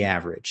beating the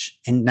average.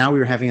 And now we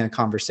were having a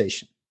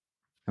conversation.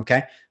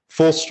 Okay.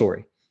 Full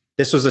story.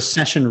 This was a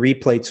session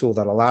replay tool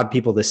that allowed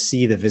people to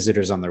see the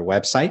visitors on their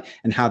website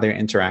and how they're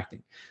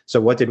interacting. So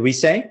what did we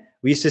say?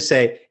 We used to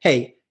say,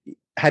 hey,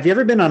 have you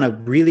ever been on a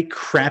really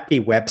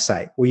crappy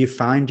website where you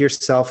find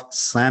yourself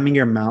slamming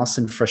your mouse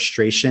in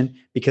frustration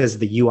because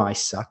the UI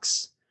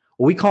sucks?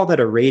 Well, we call that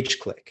a rage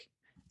click.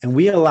 And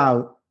we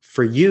allow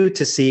for you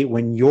to see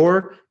when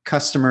your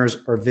customers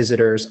or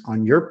visitors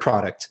on your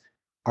product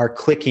are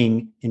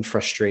clicking in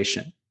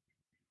frustration.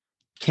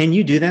 Can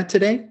you do that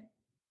today?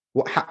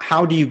 Well,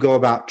 how do you go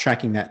about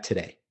tracking that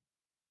today?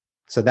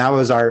 So that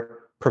was our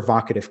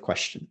provocative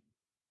question,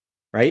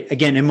 right?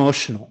 Again,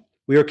 emotional.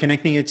 We were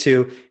connecting it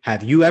to,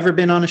 have you ever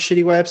been on a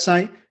shitty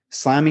website,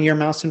 slamming your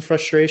mouse in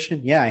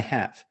frustration? Yeah, I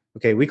have.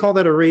 Okay, we call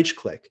that a rage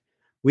click.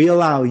 We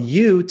allow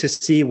you to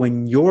see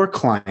when your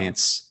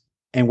clients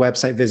and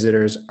website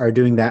visitors are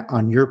doing that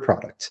on your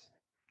product.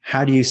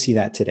 How do you see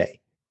that today?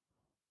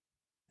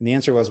 And the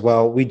answer was,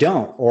 well, we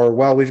don't. Or,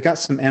 well, we've got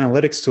some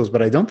analytics tools,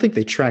 but I don't think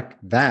they track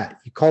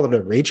that. You call it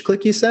a rage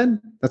click, you said?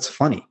 That's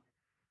funny.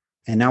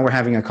 And now we're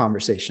having a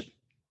conversation.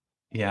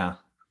 Yeah.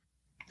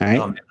 All right.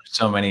 Man,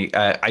 so many.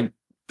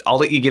 I'll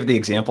let you give the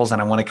examples,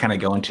 and I want to kind of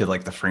go into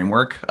like the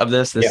framework of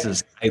this.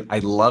 I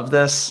love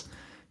this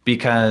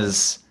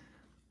because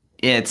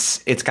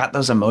it's got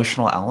those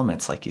emotional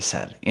elements, like you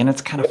said, and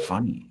it's kind of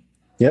funny.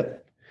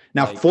 Yep.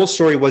 Now, Full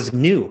Story was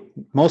new.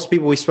 Most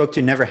people we spoke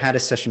to never had a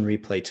session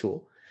replay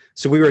tool.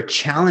 So we were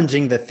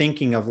challenging the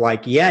thinking of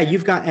like, yeah,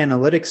 you've got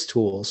analytics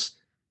tools,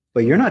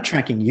 but you're not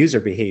tracking user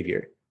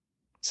behavior.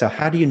 So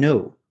how do you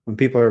know when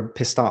people are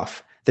pissed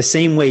off? The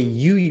same way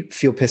you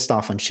feel pissed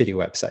off on shitty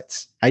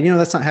websites.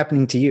 That's not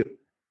happening to you,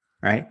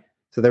 right?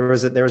 So there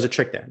was a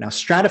trick there. Now,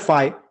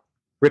 stratify,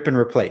 rip and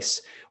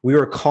replace. We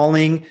were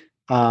calling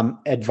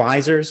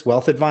advisors,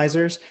 wealth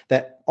advisors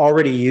that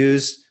already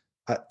use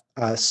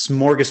a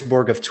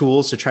smorgasbord of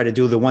tools to try to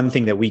do the one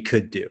thing that we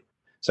could do.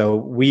 So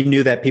we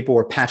knew that people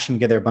were patching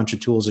together a bunch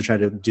of tools to try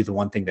to do the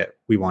one thing that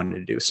we wanted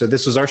to do. So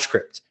this was our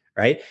script,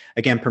 right?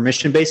 Again,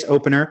 permission-based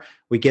opener.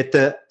 We get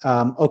the,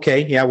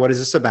 okay, yeah, what is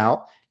this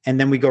about? And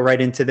then we go right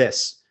into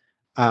this.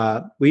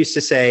 We used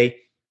to say,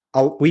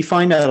 we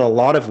find that a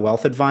lot of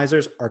wealth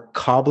advisors are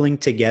cobbling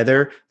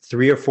together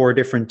 3 or 4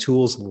 different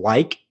tools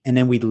and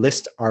then we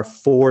list our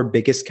 4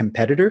 biggest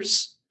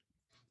competitors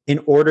in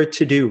order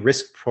to do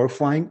risk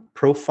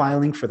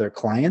profiling for their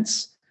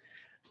clients.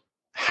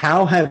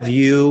 How have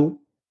you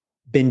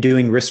been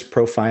doing risk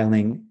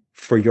profiling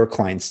for your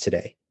clients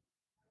today?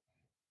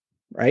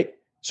 Right?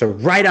 So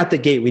right out the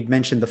gate, we'd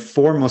mentioned the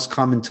 4 most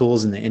common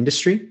tools in the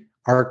industry,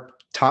 our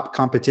top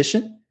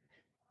competition.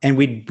 And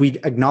we'd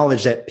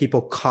acknowledge that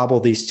people cobble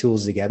these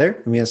tools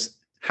together. And we asked,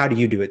 how do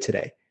you do it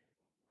today?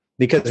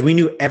 Because we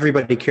knew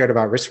everybody cared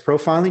about risk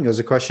profiling. It was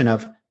a question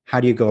of, how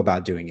do you go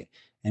about doing it?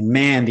 And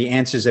man, the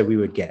answers that we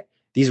would get.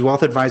 These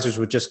wealth advisors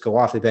would just go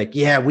off. They'd be like,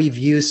 yeah, we've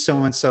used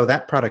so-and-so.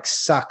 That product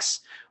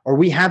sucks. Or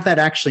we have that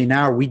actually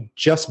now. Or we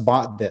just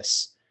bought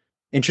this.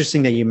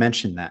 Interesting that you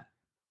mentioned that,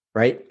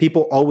 right?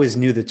 People always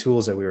knew the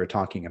tools that we were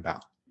talking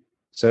about.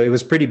 So it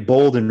was pretty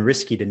bold and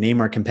risky to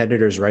name our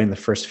competitors right in the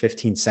first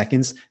 15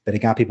 seconds, but it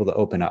got people to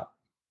open up.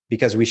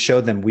 because we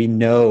showed them we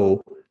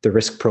know the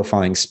risk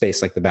profiling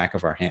space like the back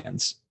of our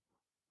hands.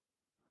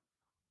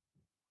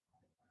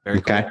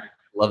 Very cool.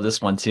 Love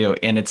this one too.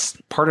 And it's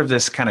part of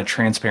this kind of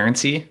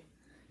transparency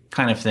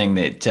kind of thing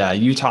that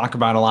you talk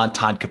about a lot.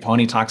 Todd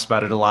Capone talks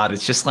about it a lot.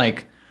 It's just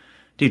like,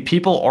 dude,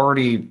 people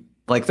already,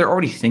 like, they're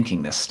already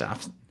thinking this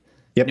stuff.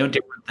 Yep. No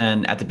different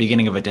than at the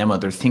beginning of a demo,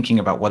 they're thinking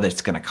about what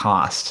it's going to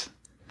cost.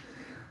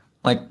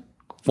 Like,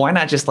 why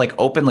not just like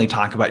openly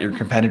talk about your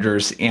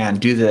competitors and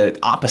do the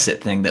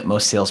opposite thing that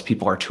most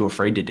salespeople are too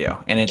afraid to do?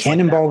 And it's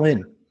cannonball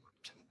in.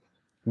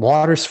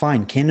 Water's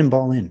fine.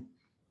 Cannonball in.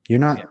 You're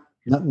not,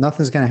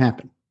 nothing's going to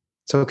happen.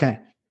 It's okay.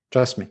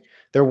 Trust me.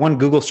 They're one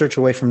Google search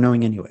away from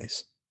knowing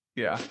anyways.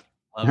 Yeah.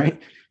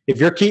 Right. If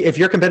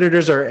your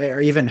competitors are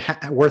even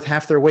worth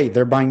half their weight,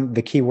 they're buying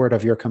the keyword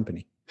of your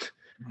company.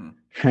 Mm-hmm.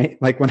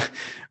 Right. Like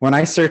when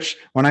I search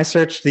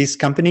these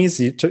companies,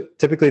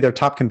 typically their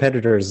top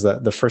competitor is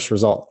the first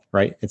result,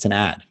 right? It's an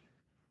ad.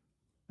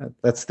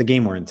 That's the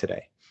game we're in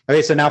today.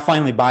 Okay. So now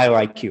finally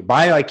BioIQ.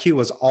 BioIQ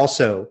was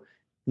also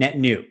net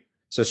new.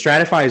 So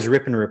Stratify is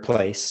rip and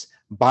replace.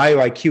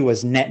 BioIQ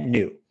was net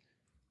new.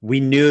 We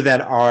knew that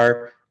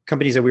our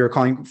companies that we were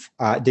calling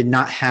did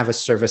not have a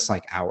service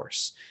like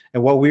ours.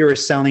 And what we were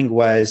selling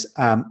was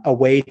a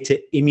way to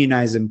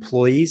immunize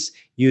employees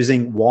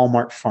using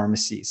Walmart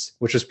pharmacies,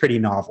 which was pretty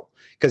novel.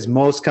 Because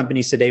most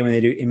companies today, when they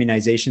do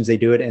immunizations, they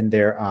do it in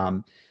their,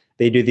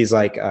 they do these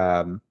like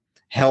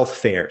health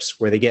fairs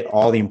where they get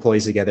all the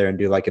employees together and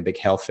do like a big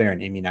health fair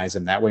and immunize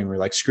them that way. And we're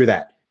like, screw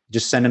that.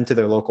 Just send them to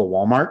their local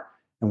Walmart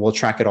and we'll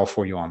track it all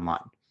for you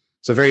online.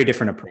 So very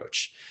different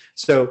approach.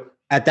 So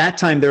at that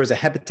time, there was a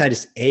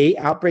hepatitis A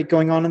outbreak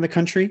going on in the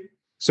country.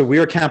 So we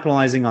were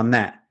capitalizing on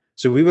that.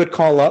 So we would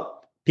call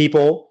up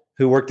people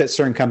who worked at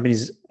certain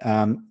companies,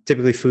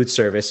 typically food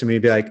service, and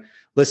we'd be like,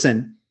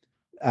 listen,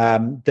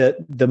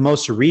 the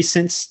most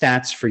recent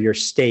stats for your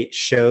state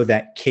show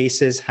that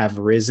cases have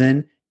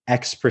risen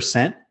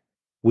X%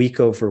 week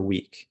over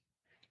week.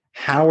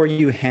 How are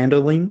you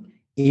handling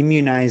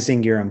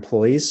immunizing your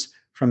employees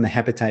from the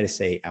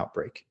hepatitis A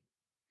outbreak?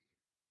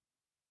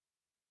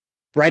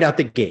 Right out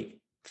the gate.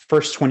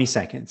 First 20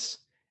 seconds.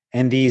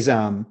 And these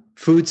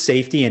food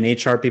safety and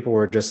HR people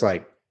were just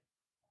like,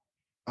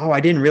 oh,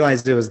 I didn't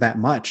realize it was that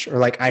much. Or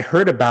like, I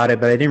heard about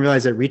it, but I didn't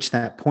realize it reached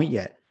that point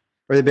yet.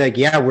 Or they'd be like,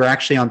 yeah, we're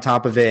actually on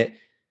top of it.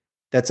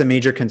 That's a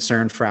major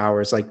concern for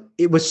ours. Like,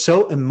 it was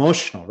so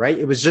emotional, right?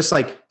 It was just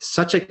like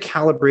such a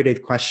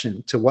calibrated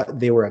question to what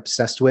they were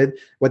obsessed with,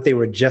 what they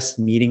were just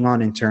meeting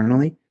on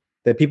internally,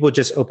 that people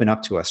just open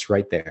up to us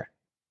right there.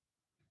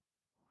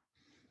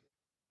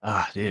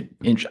 Dude,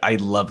 I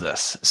love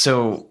this.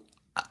 So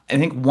I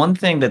think one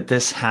thing that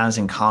this has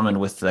in common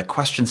with the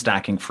question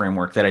stacking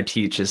framework that I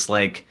teach is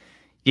like,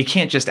 you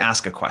can't just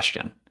ask a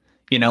question.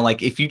 You know,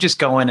 like if you just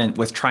go in and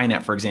with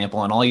TriNet, for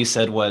example, and all you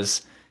said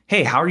was,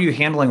 hey, how are you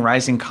handling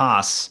rising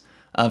costs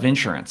of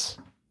insurance?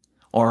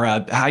 Or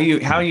how are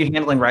you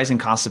handling rising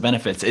costs of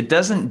benefits? It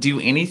doesn't do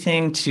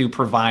anything to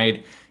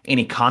provide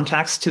any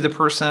context to the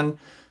person.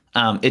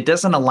 It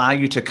doesn't allow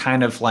you to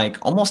kind of like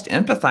almost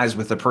empathize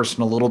with the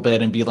person a little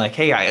bit and be like,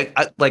 hey, I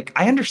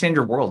understand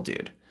your world,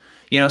 dude.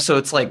 You know, so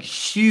it's like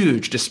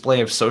huge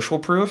display of social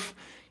proof,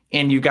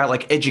 and you got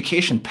like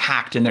education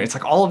packed in there. It's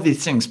like all of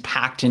these things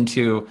packed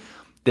into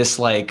this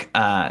like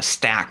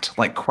stacked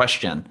like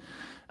question.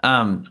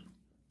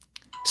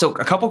 So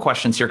a couple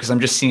questions here, because I'm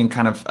just seeing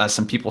kind of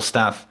some people's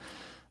stuff.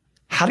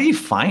 How do you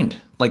find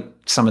like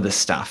some of this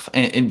stuff?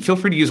 And feel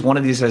free to use one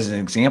of these as an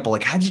example.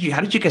 Like, how did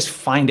you guys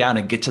find out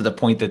and get to the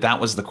point that that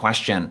was the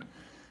question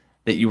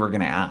that you were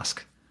going to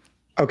ask?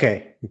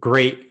 Okay,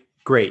 great.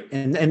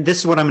 And this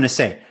is what I'm going to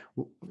say.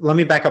 Let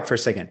me back up for a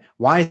second.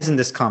 Why isn't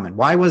this common?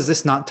 Why was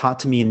this not taught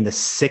to me in the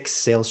 6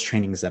 sales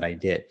trainings that I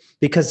did?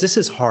 Because this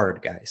is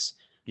hard, guys.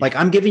 Yeah. Like,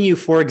 I'm giving you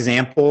 4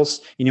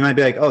 examples and you might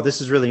be like, oh, this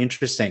is really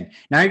interesting.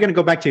 Now you're going to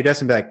go back to your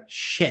desk and be like,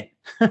 shit,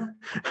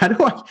 how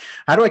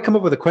do I come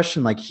up with a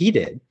question like he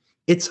did?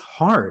 It's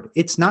hard.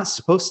 It's not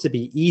supposed to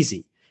be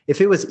easy. If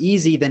it was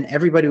easy, then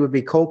everybody would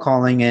be cold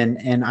calling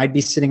and I'd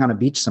be sitting on a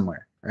beach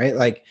somewhere, right?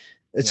 Like,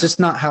 it's just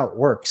not how it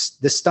works.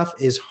 This stuff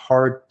is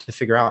hard to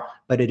figure out,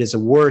 but it is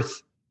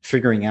worth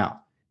figuring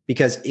out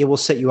because it will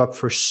set you up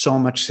for so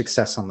much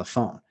success on the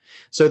phone.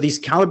 So these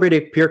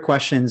calibrated peer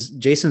questions,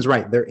 Jason's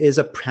right. There is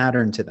a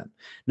pattern to them.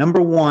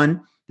 Number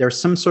one, there's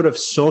some sort of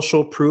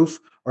social proof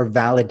or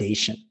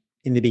validation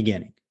in the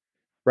beginning,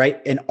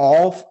 right? In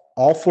all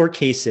 4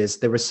 cases,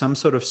 there was some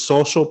sort of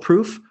social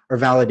proof or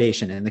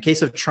validation. In the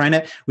case of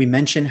TriNet, we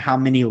mentioned how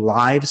many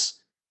lives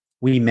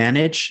we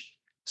manage.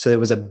 So it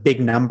was a big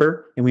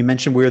number. And we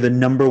mentioned we were the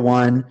number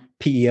 1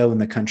 PEO in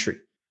the country.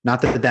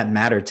 Not that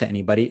mattered to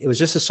anybody. It was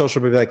just a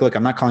social proof. Like, look,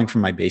 I'm not calling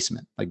from my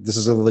basement. Like, this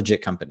is a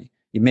legit company.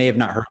 You may have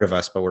not heard of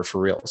us, but we're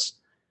for reals,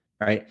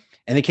 right?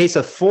 In the case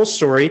of Full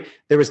Story,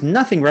 there was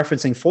nothing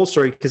referencing Full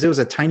Story because it was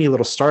a tiny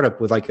little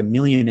startup with like $1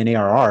 million in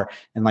ARR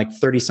and like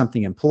 30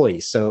 something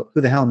employees. So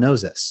who the hell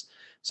knows us?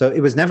 So it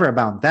was never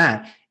about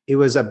that. It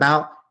was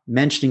about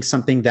mentioning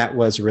something that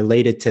was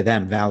related to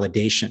them,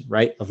 validation,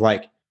 right? Of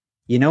like,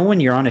 you know,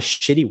 when you're on a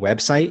shitty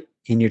website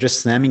and you're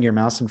just slamming your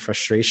mouse in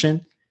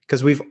frustration,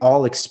 because we've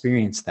all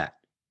experienced that,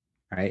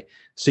 right?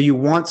 So you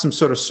want some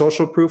sort of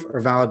social proof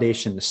or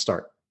validation to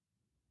start.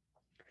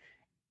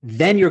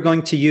 Then you're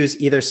going to use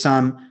either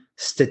some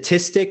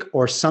statistic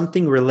or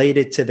something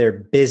related to their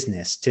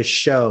business to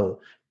show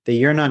that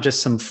you're not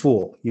just some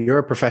fool. You're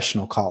a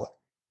professional caller,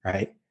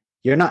 right?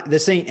 You're not,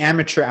 this ain't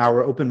amateur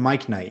hour open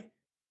mic night.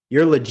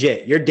 You're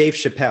legit. You're Dave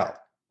Chappelle.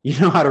 You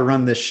know how to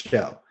run this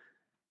show,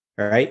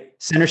 all right?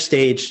 Center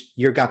stage,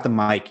 you got the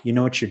mic. You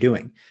know what you're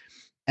doing.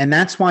 And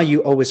that's why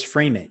you always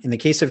frame it. In the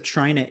case of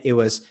Trying it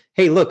was,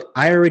 hey, look,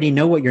 I already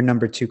know what your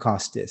number 2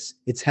 cost is.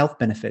 It's health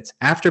benefits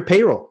after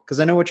payroll, because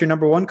I know what your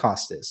number 1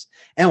 cost is.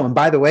 And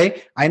by the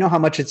way, I know how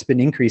much it's been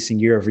increasing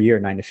year over year,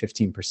 9 to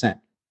 15%.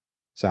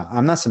 So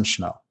I'm not some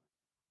schmo,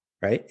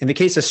 right? In the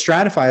case of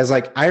Stratify, I was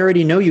like, I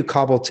already know you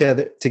cobble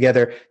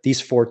together these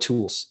 4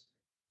 tools.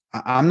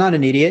 I'm not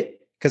an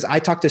idiot, because I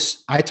talk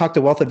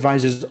to wealth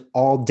advisors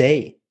all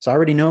day. So I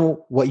already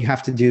know what you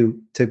have to do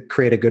to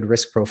create a good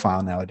risk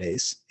profile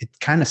nowadays. It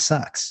kind of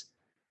sucks,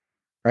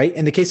 right?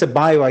 In the case of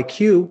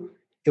BioIQ,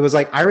 it was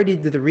like, I already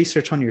did the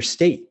research on your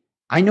state.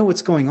 I know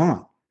what's going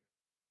on.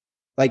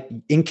 Like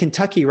in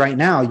Kentucky right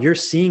now, you're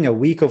seeing a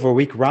week over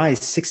week rise,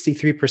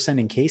 63%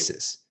 in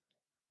cases.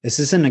 This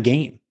isn't a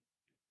game.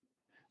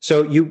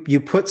 So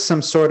you put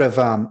some sort of,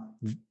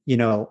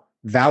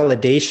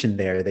 validation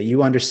there that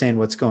you understand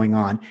what's going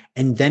on.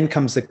 And then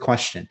comes the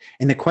question.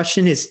 And the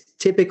question is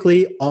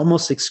typically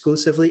almost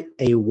exclusively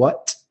a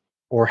what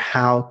or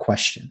how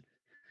question,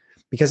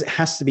 because it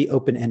has to be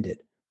open-ended.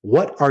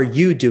 What are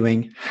you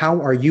doing?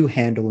 How are you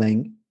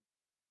handling?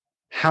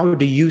 How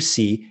do you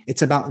see?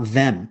 It's about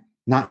them,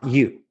 not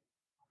you,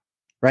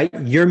 right?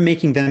 You're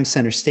making them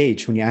center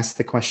stage when you ask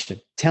the question.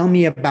 Tell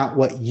me about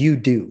what you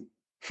do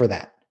for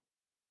that.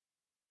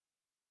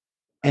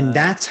 And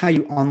that's how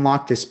you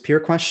unlock this peer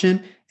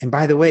question. And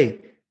by the way,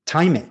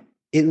 time it.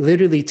 It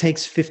literally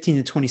takes 15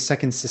 to 20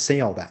 seconds to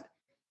say all that.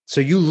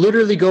 So you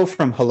literally go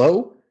from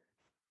hello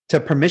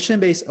to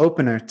permission-based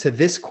opener to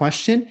this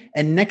question.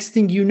 And next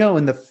thing you know,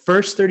 in the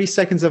first 30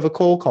 seconds of a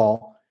cold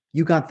call,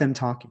 you got them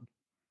talking.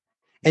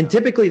 And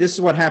typically this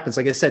is what happens.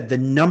 Like I said, the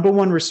number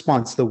 1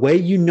 response, the way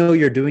you know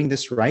you're doing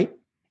this right,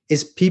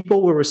 is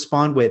people will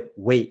respond with,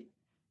 wait,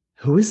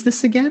 who is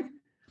this again?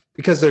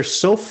 Because they're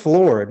so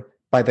floored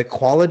by the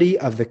quality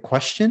of the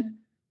question,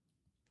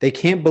 they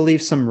can't believe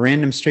some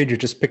random stranger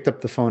just picked up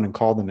the phone and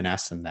called them and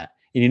asked them that.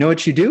 And you know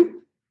what you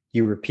do?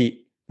 You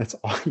repeat. That's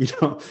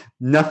all,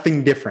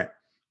 nothing different.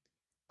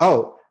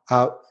 I'll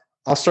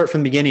start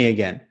from the beginning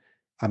again.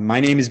 My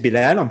name is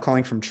Belal. I'm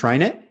calling from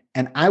Trynet.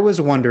 And I was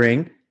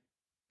wondering,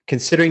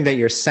 considering that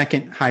your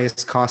second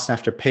highest cost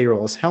after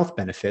payroll is health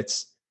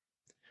benefits,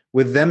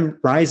 with them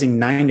rising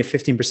 9 to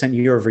 15%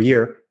 year over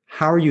year,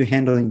 how are you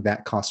handling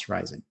that cost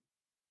rising?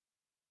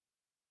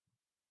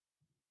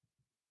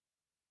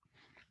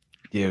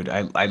 Dude,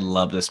 I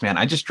love this, man.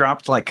 I just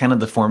dropped like kind of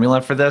the formula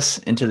for this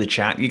into the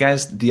chat, you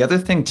guys. The other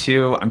thing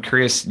too, I'm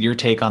curious your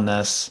take on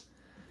this,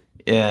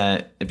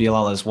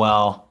 Bilal, as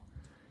well.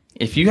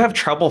 If you have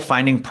trouble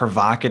finding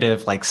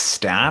provocative like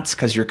stats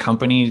because your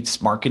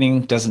company's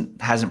marketing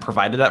hasn't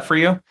provided that for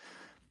you,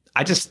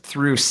 I just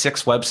threw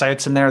 6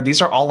 websites in there. These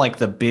are all like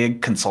the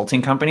big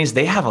consulting companies.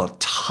 They have a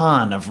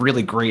ton of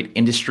really great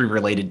industry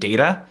related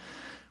data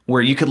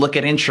where you could look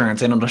at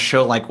insurance and it'll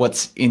show like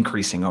what's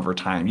increasing over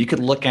time. You could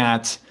look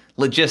at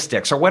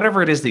logistics or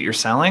whatever it is that you're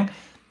selling.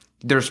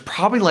 There's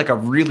probably like a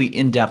really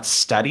in-depth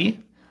study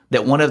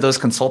that one of those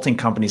consulting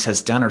companies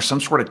has done, or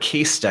some sort of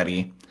case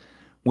study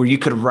where you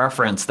could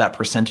reference that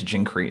percentage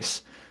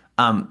increase.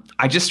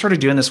 I just started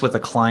doing this with a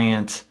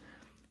client.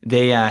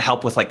 They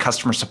help with like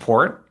customer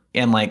support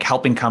and like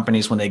helping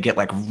companies when they get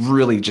like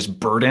really just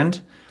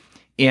burdened.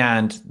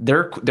 And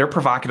their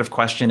provocative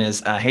question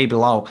is, hey,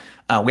 Bilal,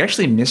 we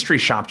actually mystery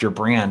shopped your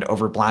brand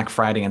over Black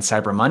Friday and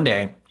Cyber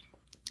Monday.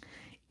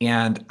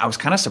 And I was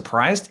kind of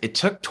surprised. It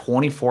took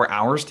 24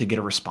 hours to get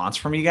a response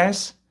from you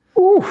guys.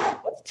 Ooh.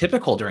 What's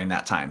typical during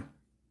that time?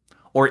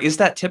 Or is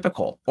that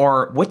typical?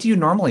 Or what do you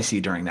normally see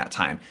during that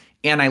time?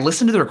 And I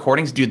listened to the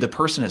recordings, dude, the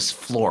person is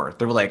floored.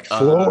 They were like,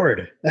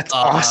 floored. That's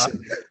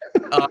awesome.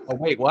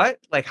 Wait, what?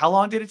 Like, how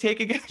long did it take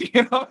again?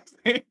 You know what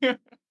I'm saying?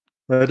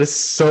 That is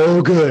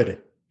so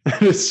good.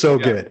 That is so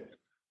good.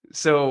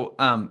 So,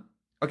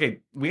 okay,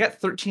 we got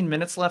 13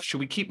 minutes left. Should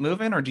we keep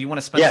moving, or do you want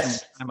to spend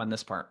some time on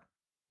this part?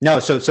 No,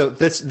 so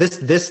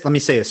this let me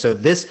say this. So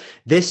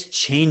this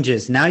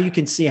changes. Now you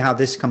can see how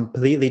this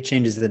completely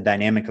changes the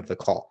dynamic of the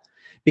call.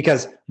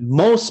 Because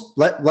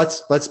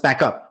let's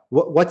back up.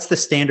 What's the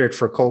standard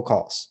for cold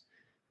calls?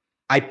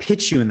 I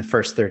pitch you in the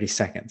first 30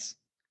 seconds.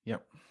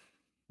 Yep.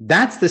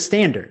 That's the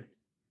standard,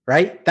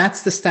 right?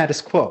 That's the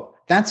status quo.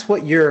 That's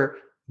what your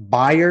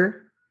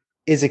buyer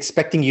is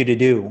expecting you to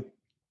do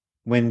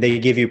when they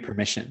give you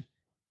permission.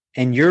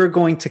 And you're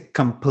going to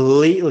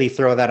completely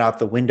throw that out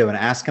the window and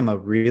ask them a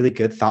really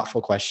good, thoughtful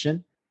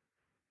question.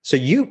 So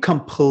you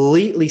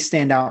completely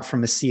stand out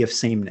from a sea of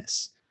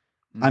sameness.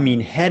 Mm-hmm. I mean,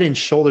 head and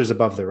shoulders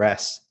above the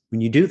rest when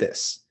you do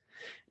this.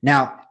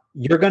 Now,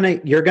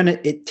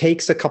 it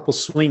takes a couple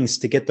swings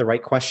to get the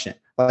right question.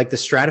 like the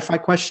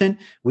stratify question,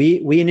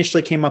 we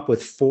initially came up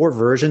with 4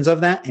 versions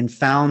of that and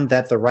found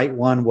that the right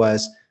one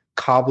was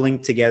cobbling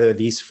together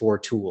these 4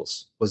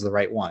 tools was the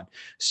right one.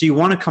 So you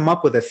want to come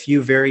up with a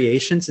few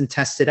variations and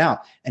test it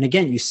out. And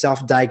again, you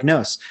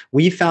self-diagnose.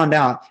 We found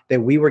out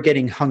that we were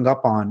getting hung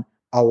up on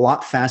a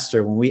lot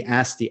faster when we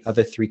asked the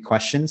other 3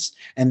 questions.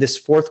 And this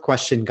 4th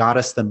question got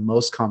us the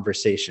most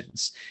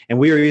conversations. And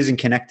we were using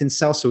Connect and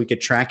Sell so we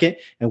could track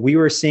it. And we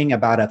were seeing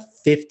about a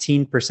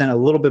 15%, a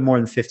little bit more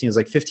than 15, it was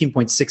like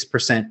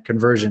 15.6%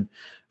 conversion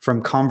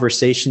from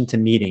conversation to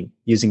meeting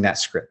using that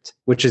script,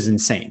 which is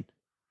insane.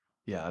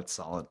 Yeah, that's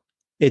solid.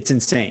 It's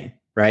insane,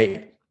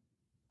 right?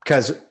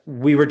 Because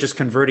we were just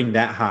converting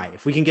that high.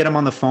 If we can get them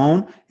on the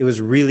phone, it was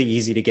really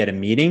easy to get a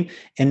meeting.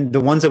 And the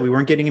ones that we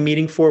weren't getting a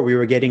meeting for, we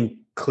were getting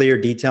clear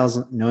details,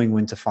 knowing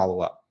when to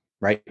follow up,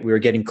 right? We were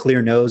getting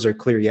clear no's or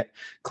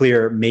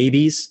clear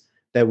maybes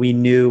that we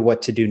knew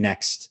what to do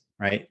next,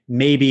 right?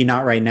 Maybe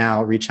not right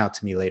now, reach out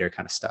to me later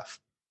kind of stuff.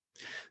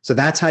 So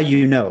that's how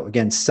you know,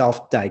 again,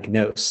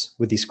 self-diagnose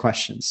with these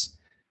questions.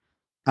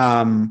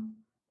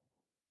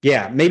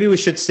 Yeah, maybe we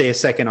should stay a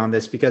second on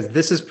this because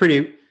this is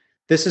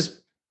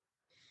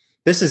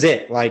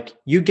it. Like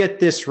you get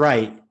this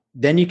right,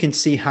 then you can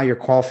see how your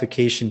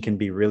qualification can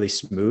be really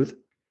smooth.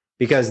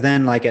 Because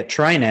then like at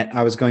TriNet,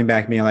 I was going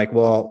back and being like,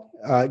 well,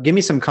 give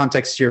me some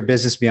context to your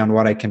business beyond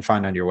what I can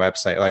find on your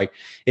website. Like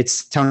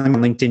it's telling me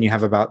on LinkedIn you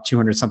have about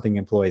 200 something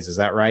employees. Is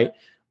that right?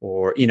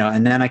 Or,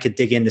 and then I could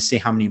dig in to see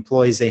how many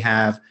employees they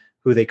have,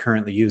 who they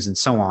currently use and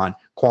so on,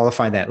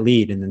 qualify that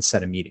lead and then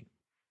set a meeting.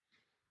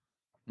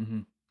 Mm-hmm.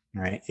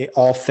 Right. It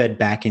all fed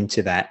back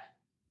into that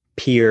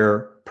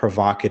peer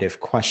provocative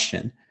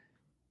question.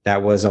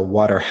 That was a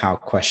what or how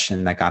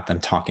question that got them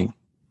talking.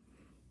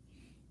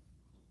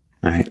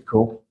 All right.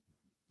 Cool.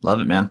 Love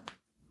it, man.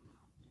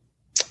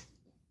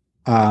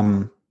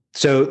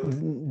 So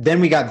then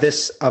we got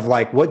this of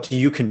like, what do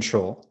you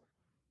control,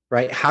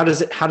 right? How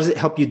does it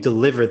help you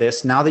deliver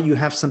this now that you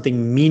have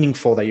something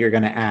meaningful that you're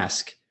going to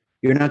ask?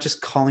 You're not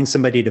just calling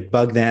somebody to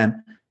bug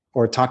them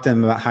or talk to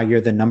them about how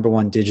you're the number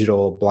one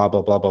digital blah,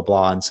 blah, blah, blah,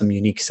 blah, and some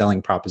unique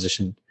selling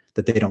proposition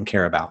that they don't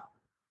care about,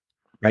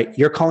 right?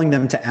 You're calling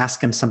them to ask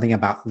them something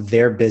about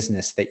their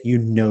business that you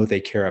know they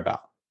care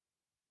about.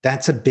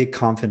 That's a big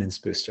confidence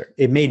booster.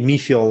 It made me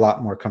feel a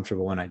lot more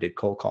comfortable when I did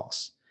cold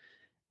calls.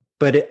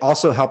 But it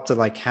also helped to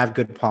like have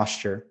good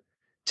posture,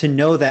 to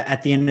know that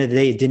at the end of the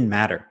day, it didn't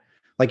matter.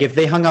 Like if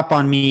they hung up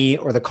on me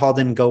or the call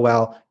didn't go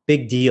well,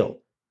 big deal.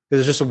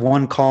 There's just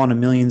one call in a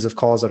millions of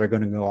calls that are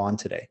going to go on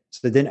today. So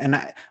they didn't, and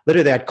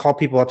I'd call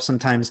people up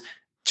sometimes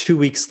 2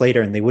 weeks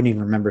later and they wouldn't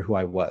even remember who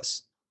I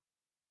was.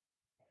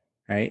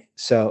 Right.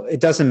 So it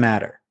doesn't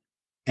matter.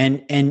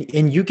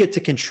 And you get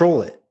to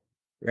control it,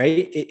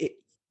 right?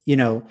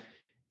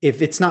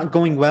 If it's not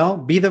going well,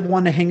 be the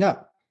one to hang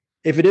up.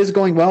 If it is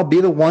going well, be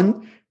the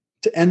one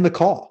to end the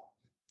call.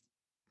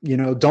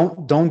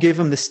 Don't give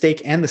them the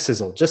steak and the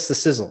sizzle, just the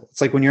sizzle.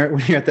 It's like when you're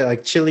at the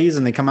like Chili's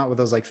and they come out with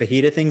those like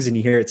fajita things and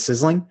you hear it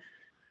sizzling,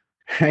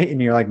 right? And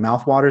you're like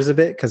mouth waters a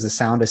bit because the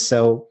sound is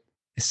so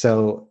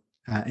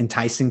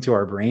enticing to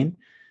our brain.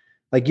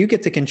 Like you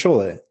get to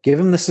control it. Give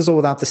them the sizzle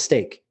without the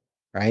steak,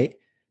 right?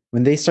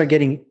 When they start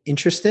getting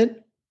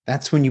interested,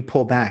 that's when you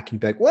pull back.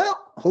 You'd be like, well,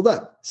 hold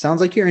up.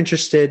 Sounds like you're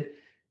interested.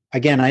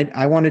 Again,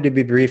 I wanted to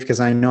be brief because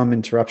I know I'm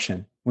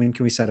interruption. When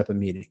can we set up a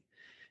meeting?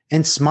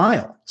 And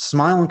smile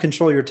and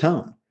control your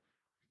tone.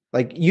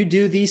 Like you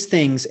do these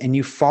things and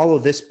you follow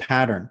this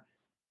pattern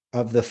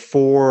of the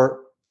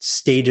 4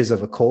 stages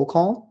of a cold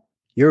call,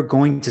 you're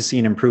going to see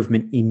an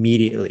improvement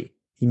immediately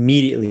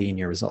in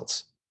your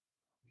results.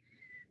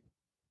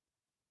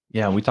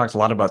 Yeah, we talked a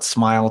lot about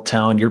smile,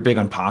 tone. You're big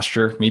on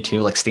posture. Me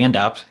too. Like stand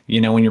up,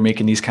 when you're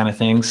making these kind of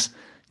things,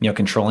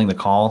 controlling the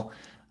call.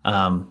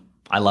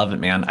 I love it,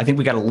 man. I think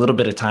we got a little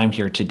bit of time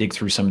here to dig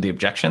through some of the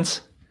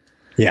objections.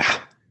 Yeah.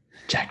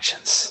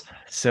 Objections.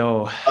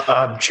 So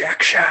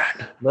objection.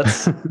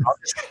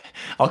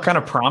 I'll kind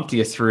of prompt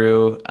you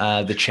through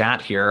the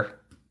chat here,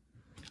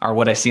 or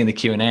what I see in the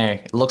Q&A.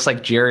 It looks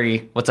like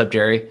Jerry. What's up,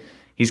 Jerry?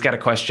 He's got a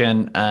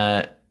question.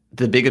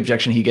 The big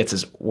objection he gets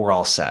is we're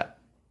all set.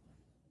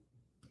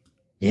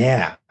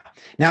 Yeah.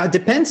 Now it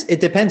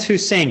depends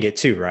who's saying it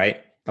too,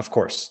 right? Of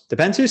course.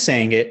 Depends who's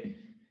saying it.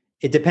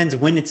 It depends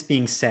when it's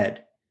being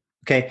said.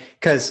 Okay.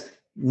 Because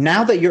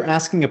now that you're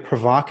asking a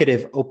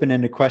provocative,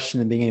 open-ended question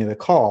at the beginning of the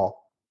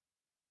call,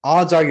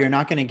 odds are you're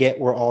not going to get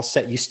we're all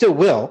set. You still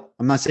will.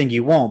 I'm not saying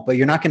you won't, but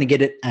you're not going to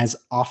get it as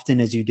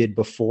often as you did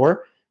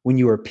before when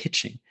you were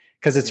pitching.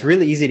 Because it's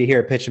really easy to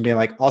hear a pitch and be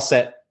like, all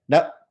set.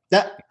 No,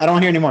 I don't want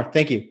to hear anymore.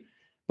 Thank you.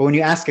 But when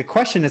you ask a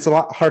question, it's a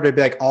lot harder to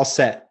be like, all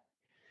set.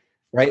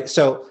 Right?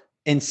 So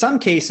in some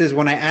cases,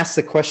 when I asked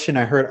the question,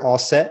 I heard all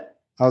set.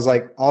 I was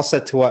like, all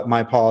set to what?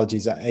 My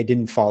apologies. I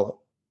didn't follow.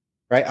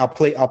 Right? I'll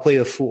play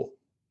the fool.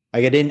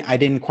 Like I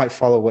didn't quite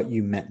follow what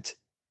you meant.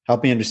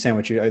 Help me understand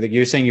what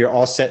you're saying. You're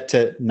all set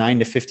to 9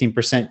 to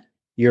 15%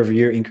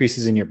 year-over-year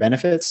increases in your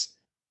benefits.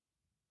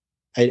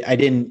 I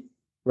didn't,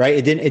 right?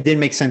 It didn't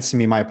make sense to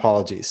me. My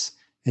apologies.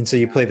 And so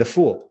you play the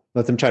fool.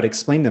 Let them try to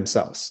explain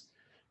themselves,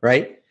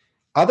 right?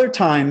 Other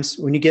times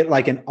when you get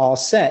like an all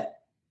set,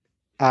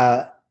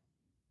 uh,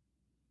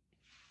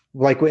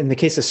 like in the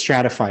case of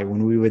Stratify,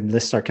 when we would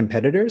list our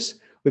competitors,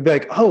 we'd be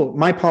like, oh,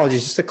 my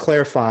apologies, just to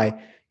clarify,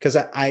 because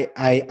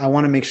I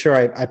want to make sure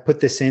I put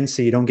this in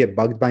so you don't get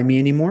bugged by me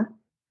anymore.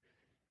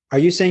 Are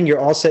you saying you're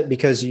all set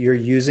because you're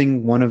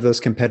using one of those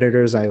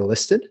competitors I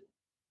listed?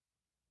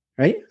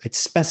 Right? I'd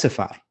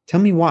specify. Tell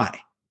me why.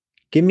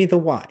 Give me the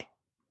why.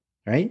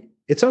 Right?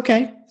 It's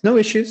okay. No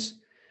issues.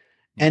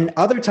 And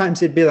other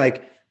times it'd be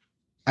like,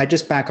 I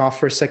just back off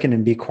for a second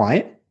and be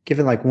quiet. Give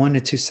it like 1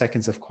 to 2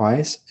 seconds of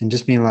quiet and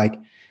just being like,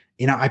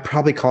 I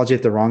probably called you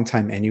at the wrong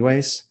time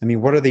anyways. I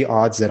mean, what are the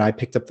odds that I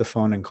picked up the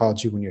phone and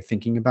called you when you're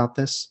thinking about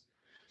this?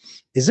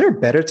 Is there a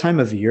better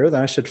time of year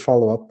that I should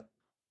follow up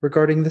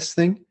regarding this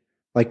thing?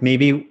 Like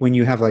maybe when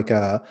you have like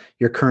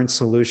your current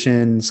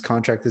solutions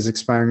contract is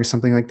expiring or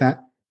something like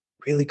that,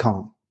 really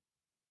calm,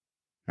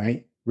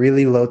 right?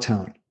 Really low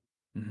tone,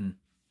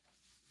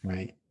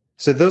 right?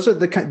 So those are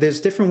there's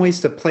different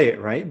ways to play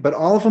it, right? But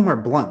all of them are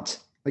blunt.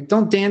 Like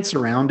don't dance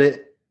around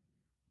it.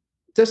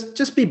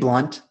 Just be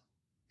blunt.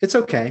 It's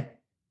okay.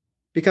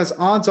 Because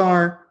odds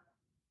are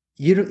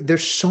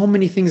there's so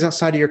many things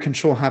outside of your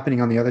control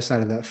happening on the other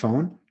side of that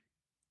phone.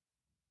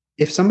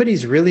 If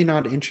somebody's really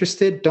not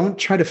interested, don't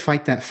try to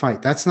fight that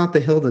fight. That's not the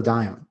hill to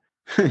die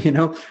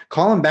on.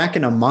 Call them back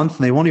in a month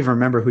and they won't even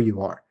remember who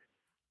you are.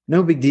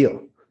 No big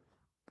deal.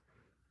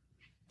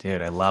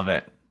 Dude, I love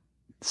it.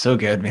 So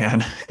good,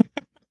 man.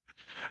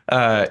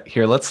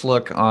 Here, let's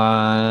look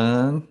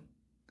on.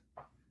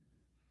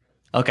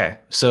 Okay,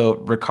 so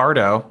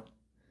Ricardo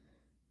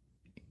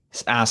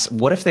asks,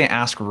 what if they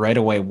ask right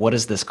away, what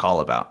is this call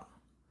about?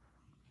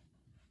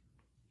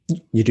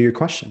 You do your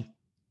question.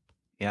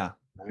 Yeah.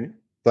 Right.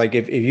 Like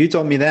if you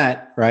told me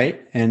that,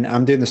 right, and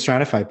I'm doing the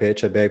Stratify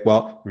pitch, I'd be like,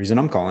 well, the reason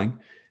I'm calling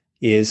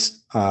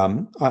is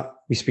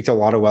we speak to a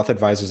lot of wealth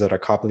advisors that are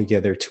cobbling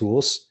together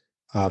tools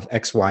of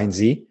X, Y, and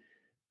Z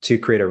to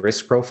create a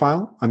risk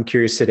profile. I'm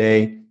curious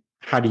today,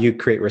 how do you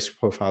create risk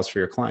profiles for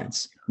your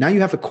clients? Now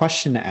you have a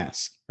question to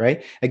ask,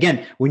 right?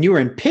 Again, when you were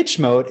in pitch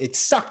mode, it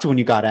sucked when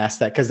you got asked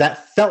that because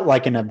that felt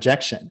like an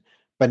objection.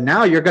 But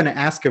now you're going to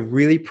ask a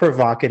really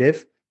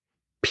provocative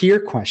peer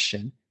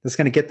question that's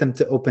going to get them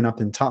to open up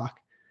and talk.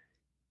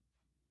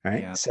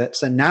 Right. Yeah.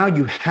 So now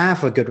you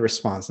have a good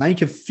response. Now you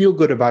can feel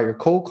good about your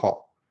cold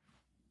call.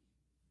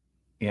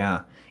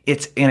 Yeah.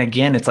 And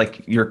again, it's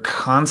like you're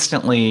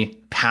constantly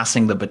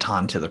passing the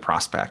baton to the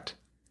prospect.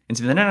 And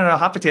so, no,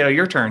 hot potato,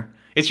 your turn.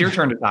 It's your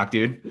turn to talk,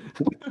 dude.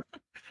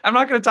 I'm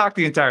not going to talk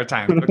the entire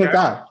time. Okay?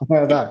 I'm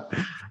not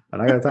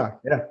going to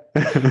talk. Yeah.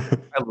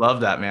 I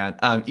love that, man.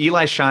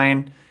 Eli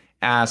Shine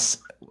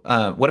asks,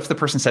 what if the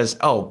person says,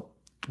 oh,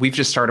 we've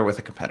just started with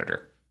a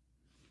competitor?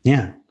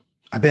 Yeah.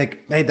 I'd be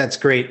like, hey, that's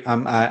great.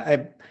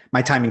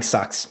 My timing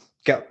sucks.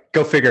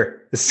 Go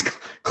figure. This is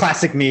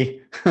classic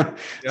me.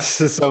 This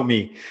is so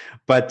me.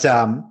 But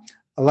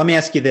let me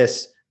ask you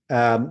this: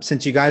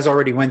 since you guys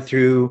already went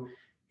through,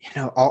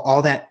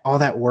 all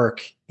that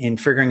work in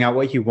figuring out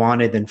what you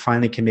wanted and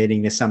finally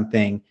committing to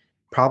something,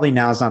 probably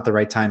now is not the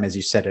right time as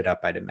you set it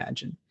up, I'd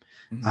imagine.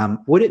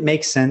 Would it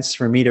make sense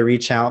for me to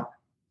reach out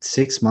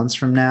 6 months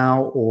from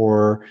now,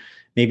 or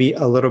maybe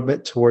a little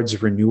bit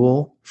towards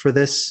renewal for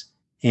this?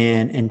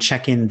 And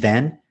check in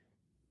then,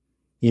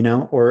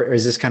 or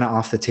is this kind of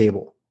off the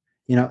table?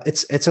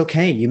 It's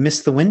okay. You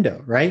missed the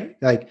window, right?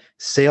 Like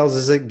sales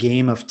is a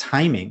game of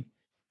timing.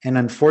 And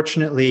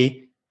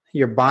unfortunately,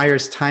 your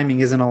buyer's timing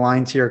isn't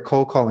aligned to your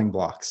cold calling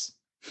blocks,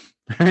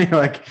 right?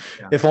 Like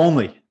if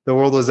only the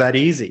world was that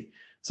easy.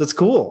 So it's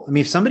cool. I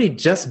mean, if somebody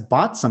just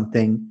bought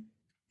something,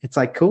 it's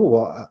like, cool.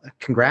 Well,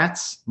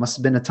 congrats. Must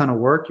have been a ton of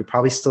work. You're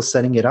probably still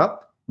setting it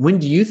up. When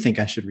do you think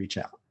I should reach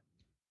out?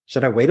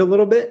 Should I wait a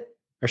little bit?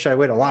 Or should I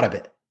wait a lot of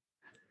it?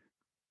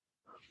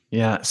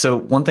 Yeah. So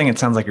one thing it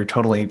sounds like you're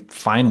totally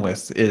fine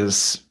with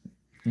is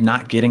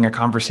not getting a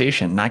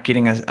conversation, not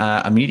getting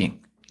a meeting,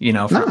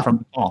 from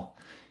the call.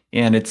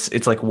 And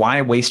it's like,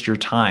 why waste your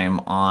time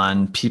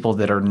on people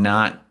that they're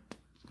not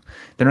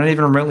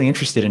even remotely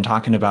interested in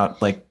talking about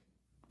like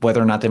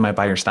whether or not they might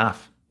buy your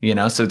stuff,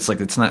 So it's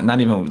like, it's not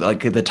even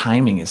like the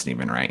timing isn't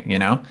even right,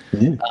 I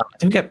think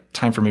we got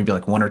time for maybe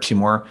like one or two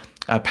more.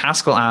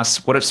 Pascal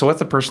asks, what if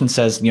the person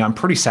says, I'm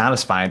pretty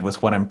satisfied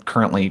with what I'm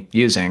currently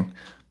using.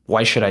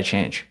 Why should I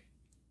change?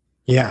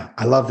 Yeah,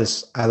 I love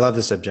this. I love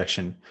this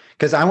objection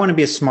because I want to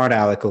be a smart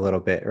aleck a little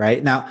bit,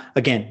 right? Now,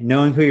 again,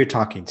 knowing who you're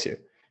talking to,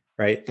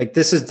 right? Like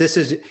this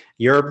is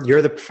you're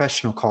the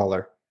professional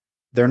caller.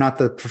 They're not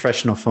the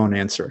professional phone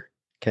answerer.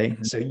 Okay.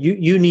 Mm-hmm. So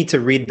you need to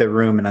read the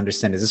room and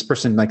understand, is this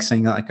person like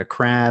saying that like a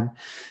crab?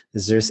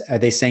 Are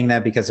they saying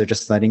that because they're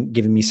just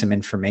giving me some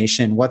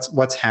information?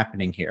 What's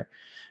happening here?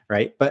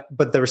 Right.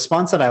 But the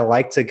response that I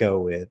like to go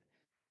with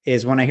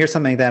is when I hear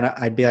something like that,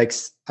 I'd be like,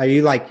 are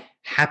you like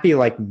happy,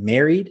 like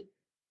married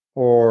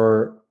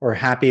or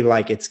happy,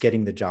 like it's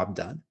getting the job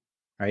done?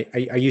 Right.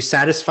 Are you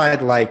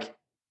satisfied? Like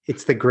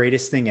it's the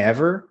greatest thing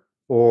ever,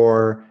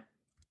 or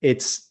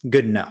it's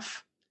good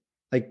enough?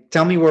 Like,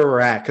 tell me where we're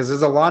at. Cause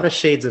there's a lot of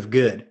shades of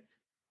good,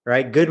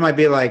 right? Good might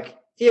be like,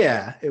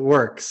 yeah, it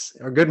works.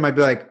 Or good might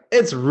be like,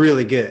 it's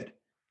really good.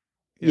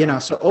 You know,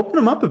 so open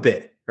them up a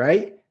bit,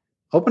 right?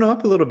 Open them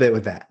up a little bit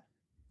with that,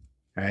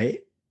 right?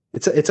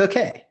 It's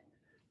okay.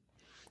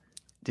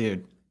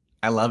 Dude,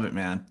 I love it,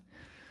 man.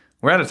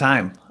 We're out of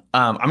time.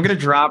 I'm gonna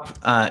drop.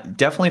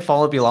 Definitely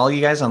follow Bilal, you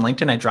guys, on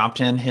LinkedIn. I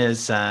dropped in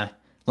his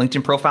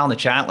LinkedIn profile in the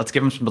chat. Let's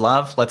give him some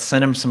love. Let's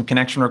send him some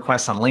connection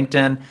requests on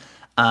LinkedIn.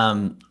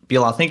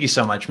 Bilal, thank you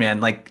so much, man.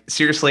 Like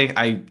seriously,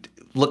 I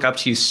look up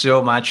to you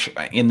so much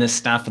in this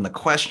stuff and the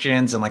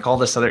questions and like all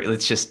this other.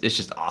 It's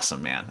just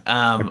awesome, man.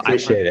 I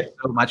Appreciate learned it.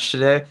 so much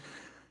today.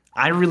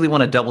 I really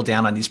want to double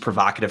down on these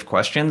provocative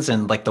questions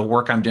and like the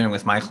work I'm doing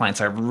with my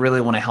clients. I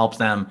really want to help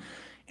them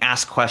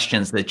ask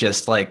questions that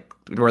just like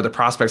where the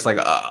prospect's like,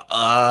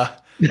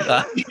 you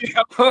know,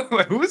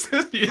 who's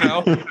this? You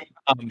know,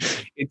 um,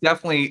 it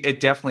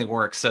definitely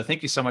works. So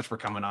thank you so much for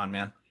coming on,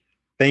 man.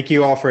 Thank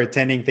you all for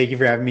attending. Thank you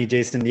for having me,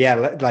 Jason. Yeah,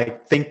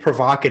 like think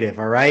provocative,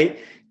 all right?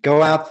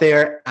 Go out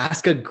there,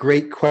 ask a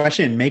great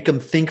question, make them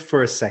think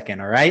for a second,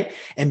 all right?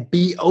 And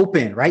be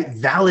open, right?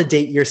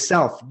 Validate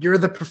yourself. You're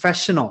the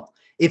professional.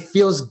 It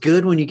feels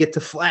good when you get to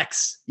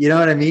flex. You know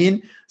what I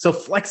mean? So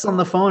flex on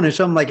the phone and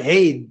show them like,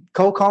 hey,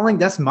 cold calling,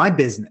 that's my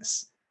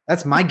business.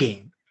 That's my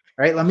game,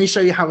 right? Let me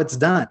show you how it's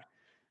done.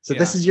 So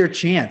this is your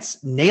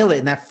chance. Nail it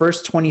in that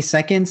first 20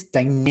 seconds,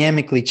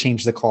 dynamically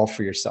change the call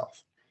for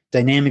yourself.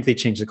 Dynamically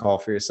change the call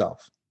for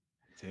yourself.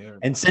 Dude.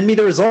 And send me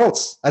the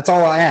results. That's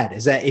all I add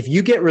is that if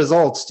you get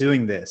results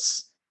doing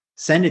this,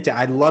 send it to,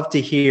 I'd love to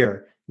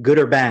hear good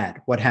or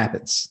bad, what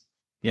happens.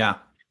 Yeah,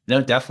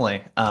 no,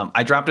 definitely.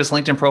 I dropped his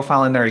LinkedIn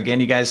profile in there again.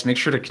 You guys make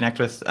sure to connect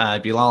with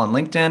Bilal on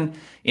LinkedIn,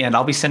 and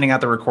I'll be sending out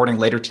the recording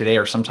later today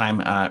or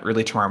sometime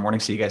early tomorrow morning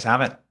so you guys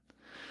have it.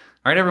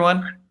 All right,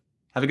 everyone.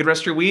 Have a good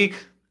rest of your week.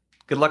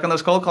 Good luck on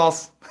those cold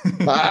calls.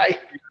 Bye.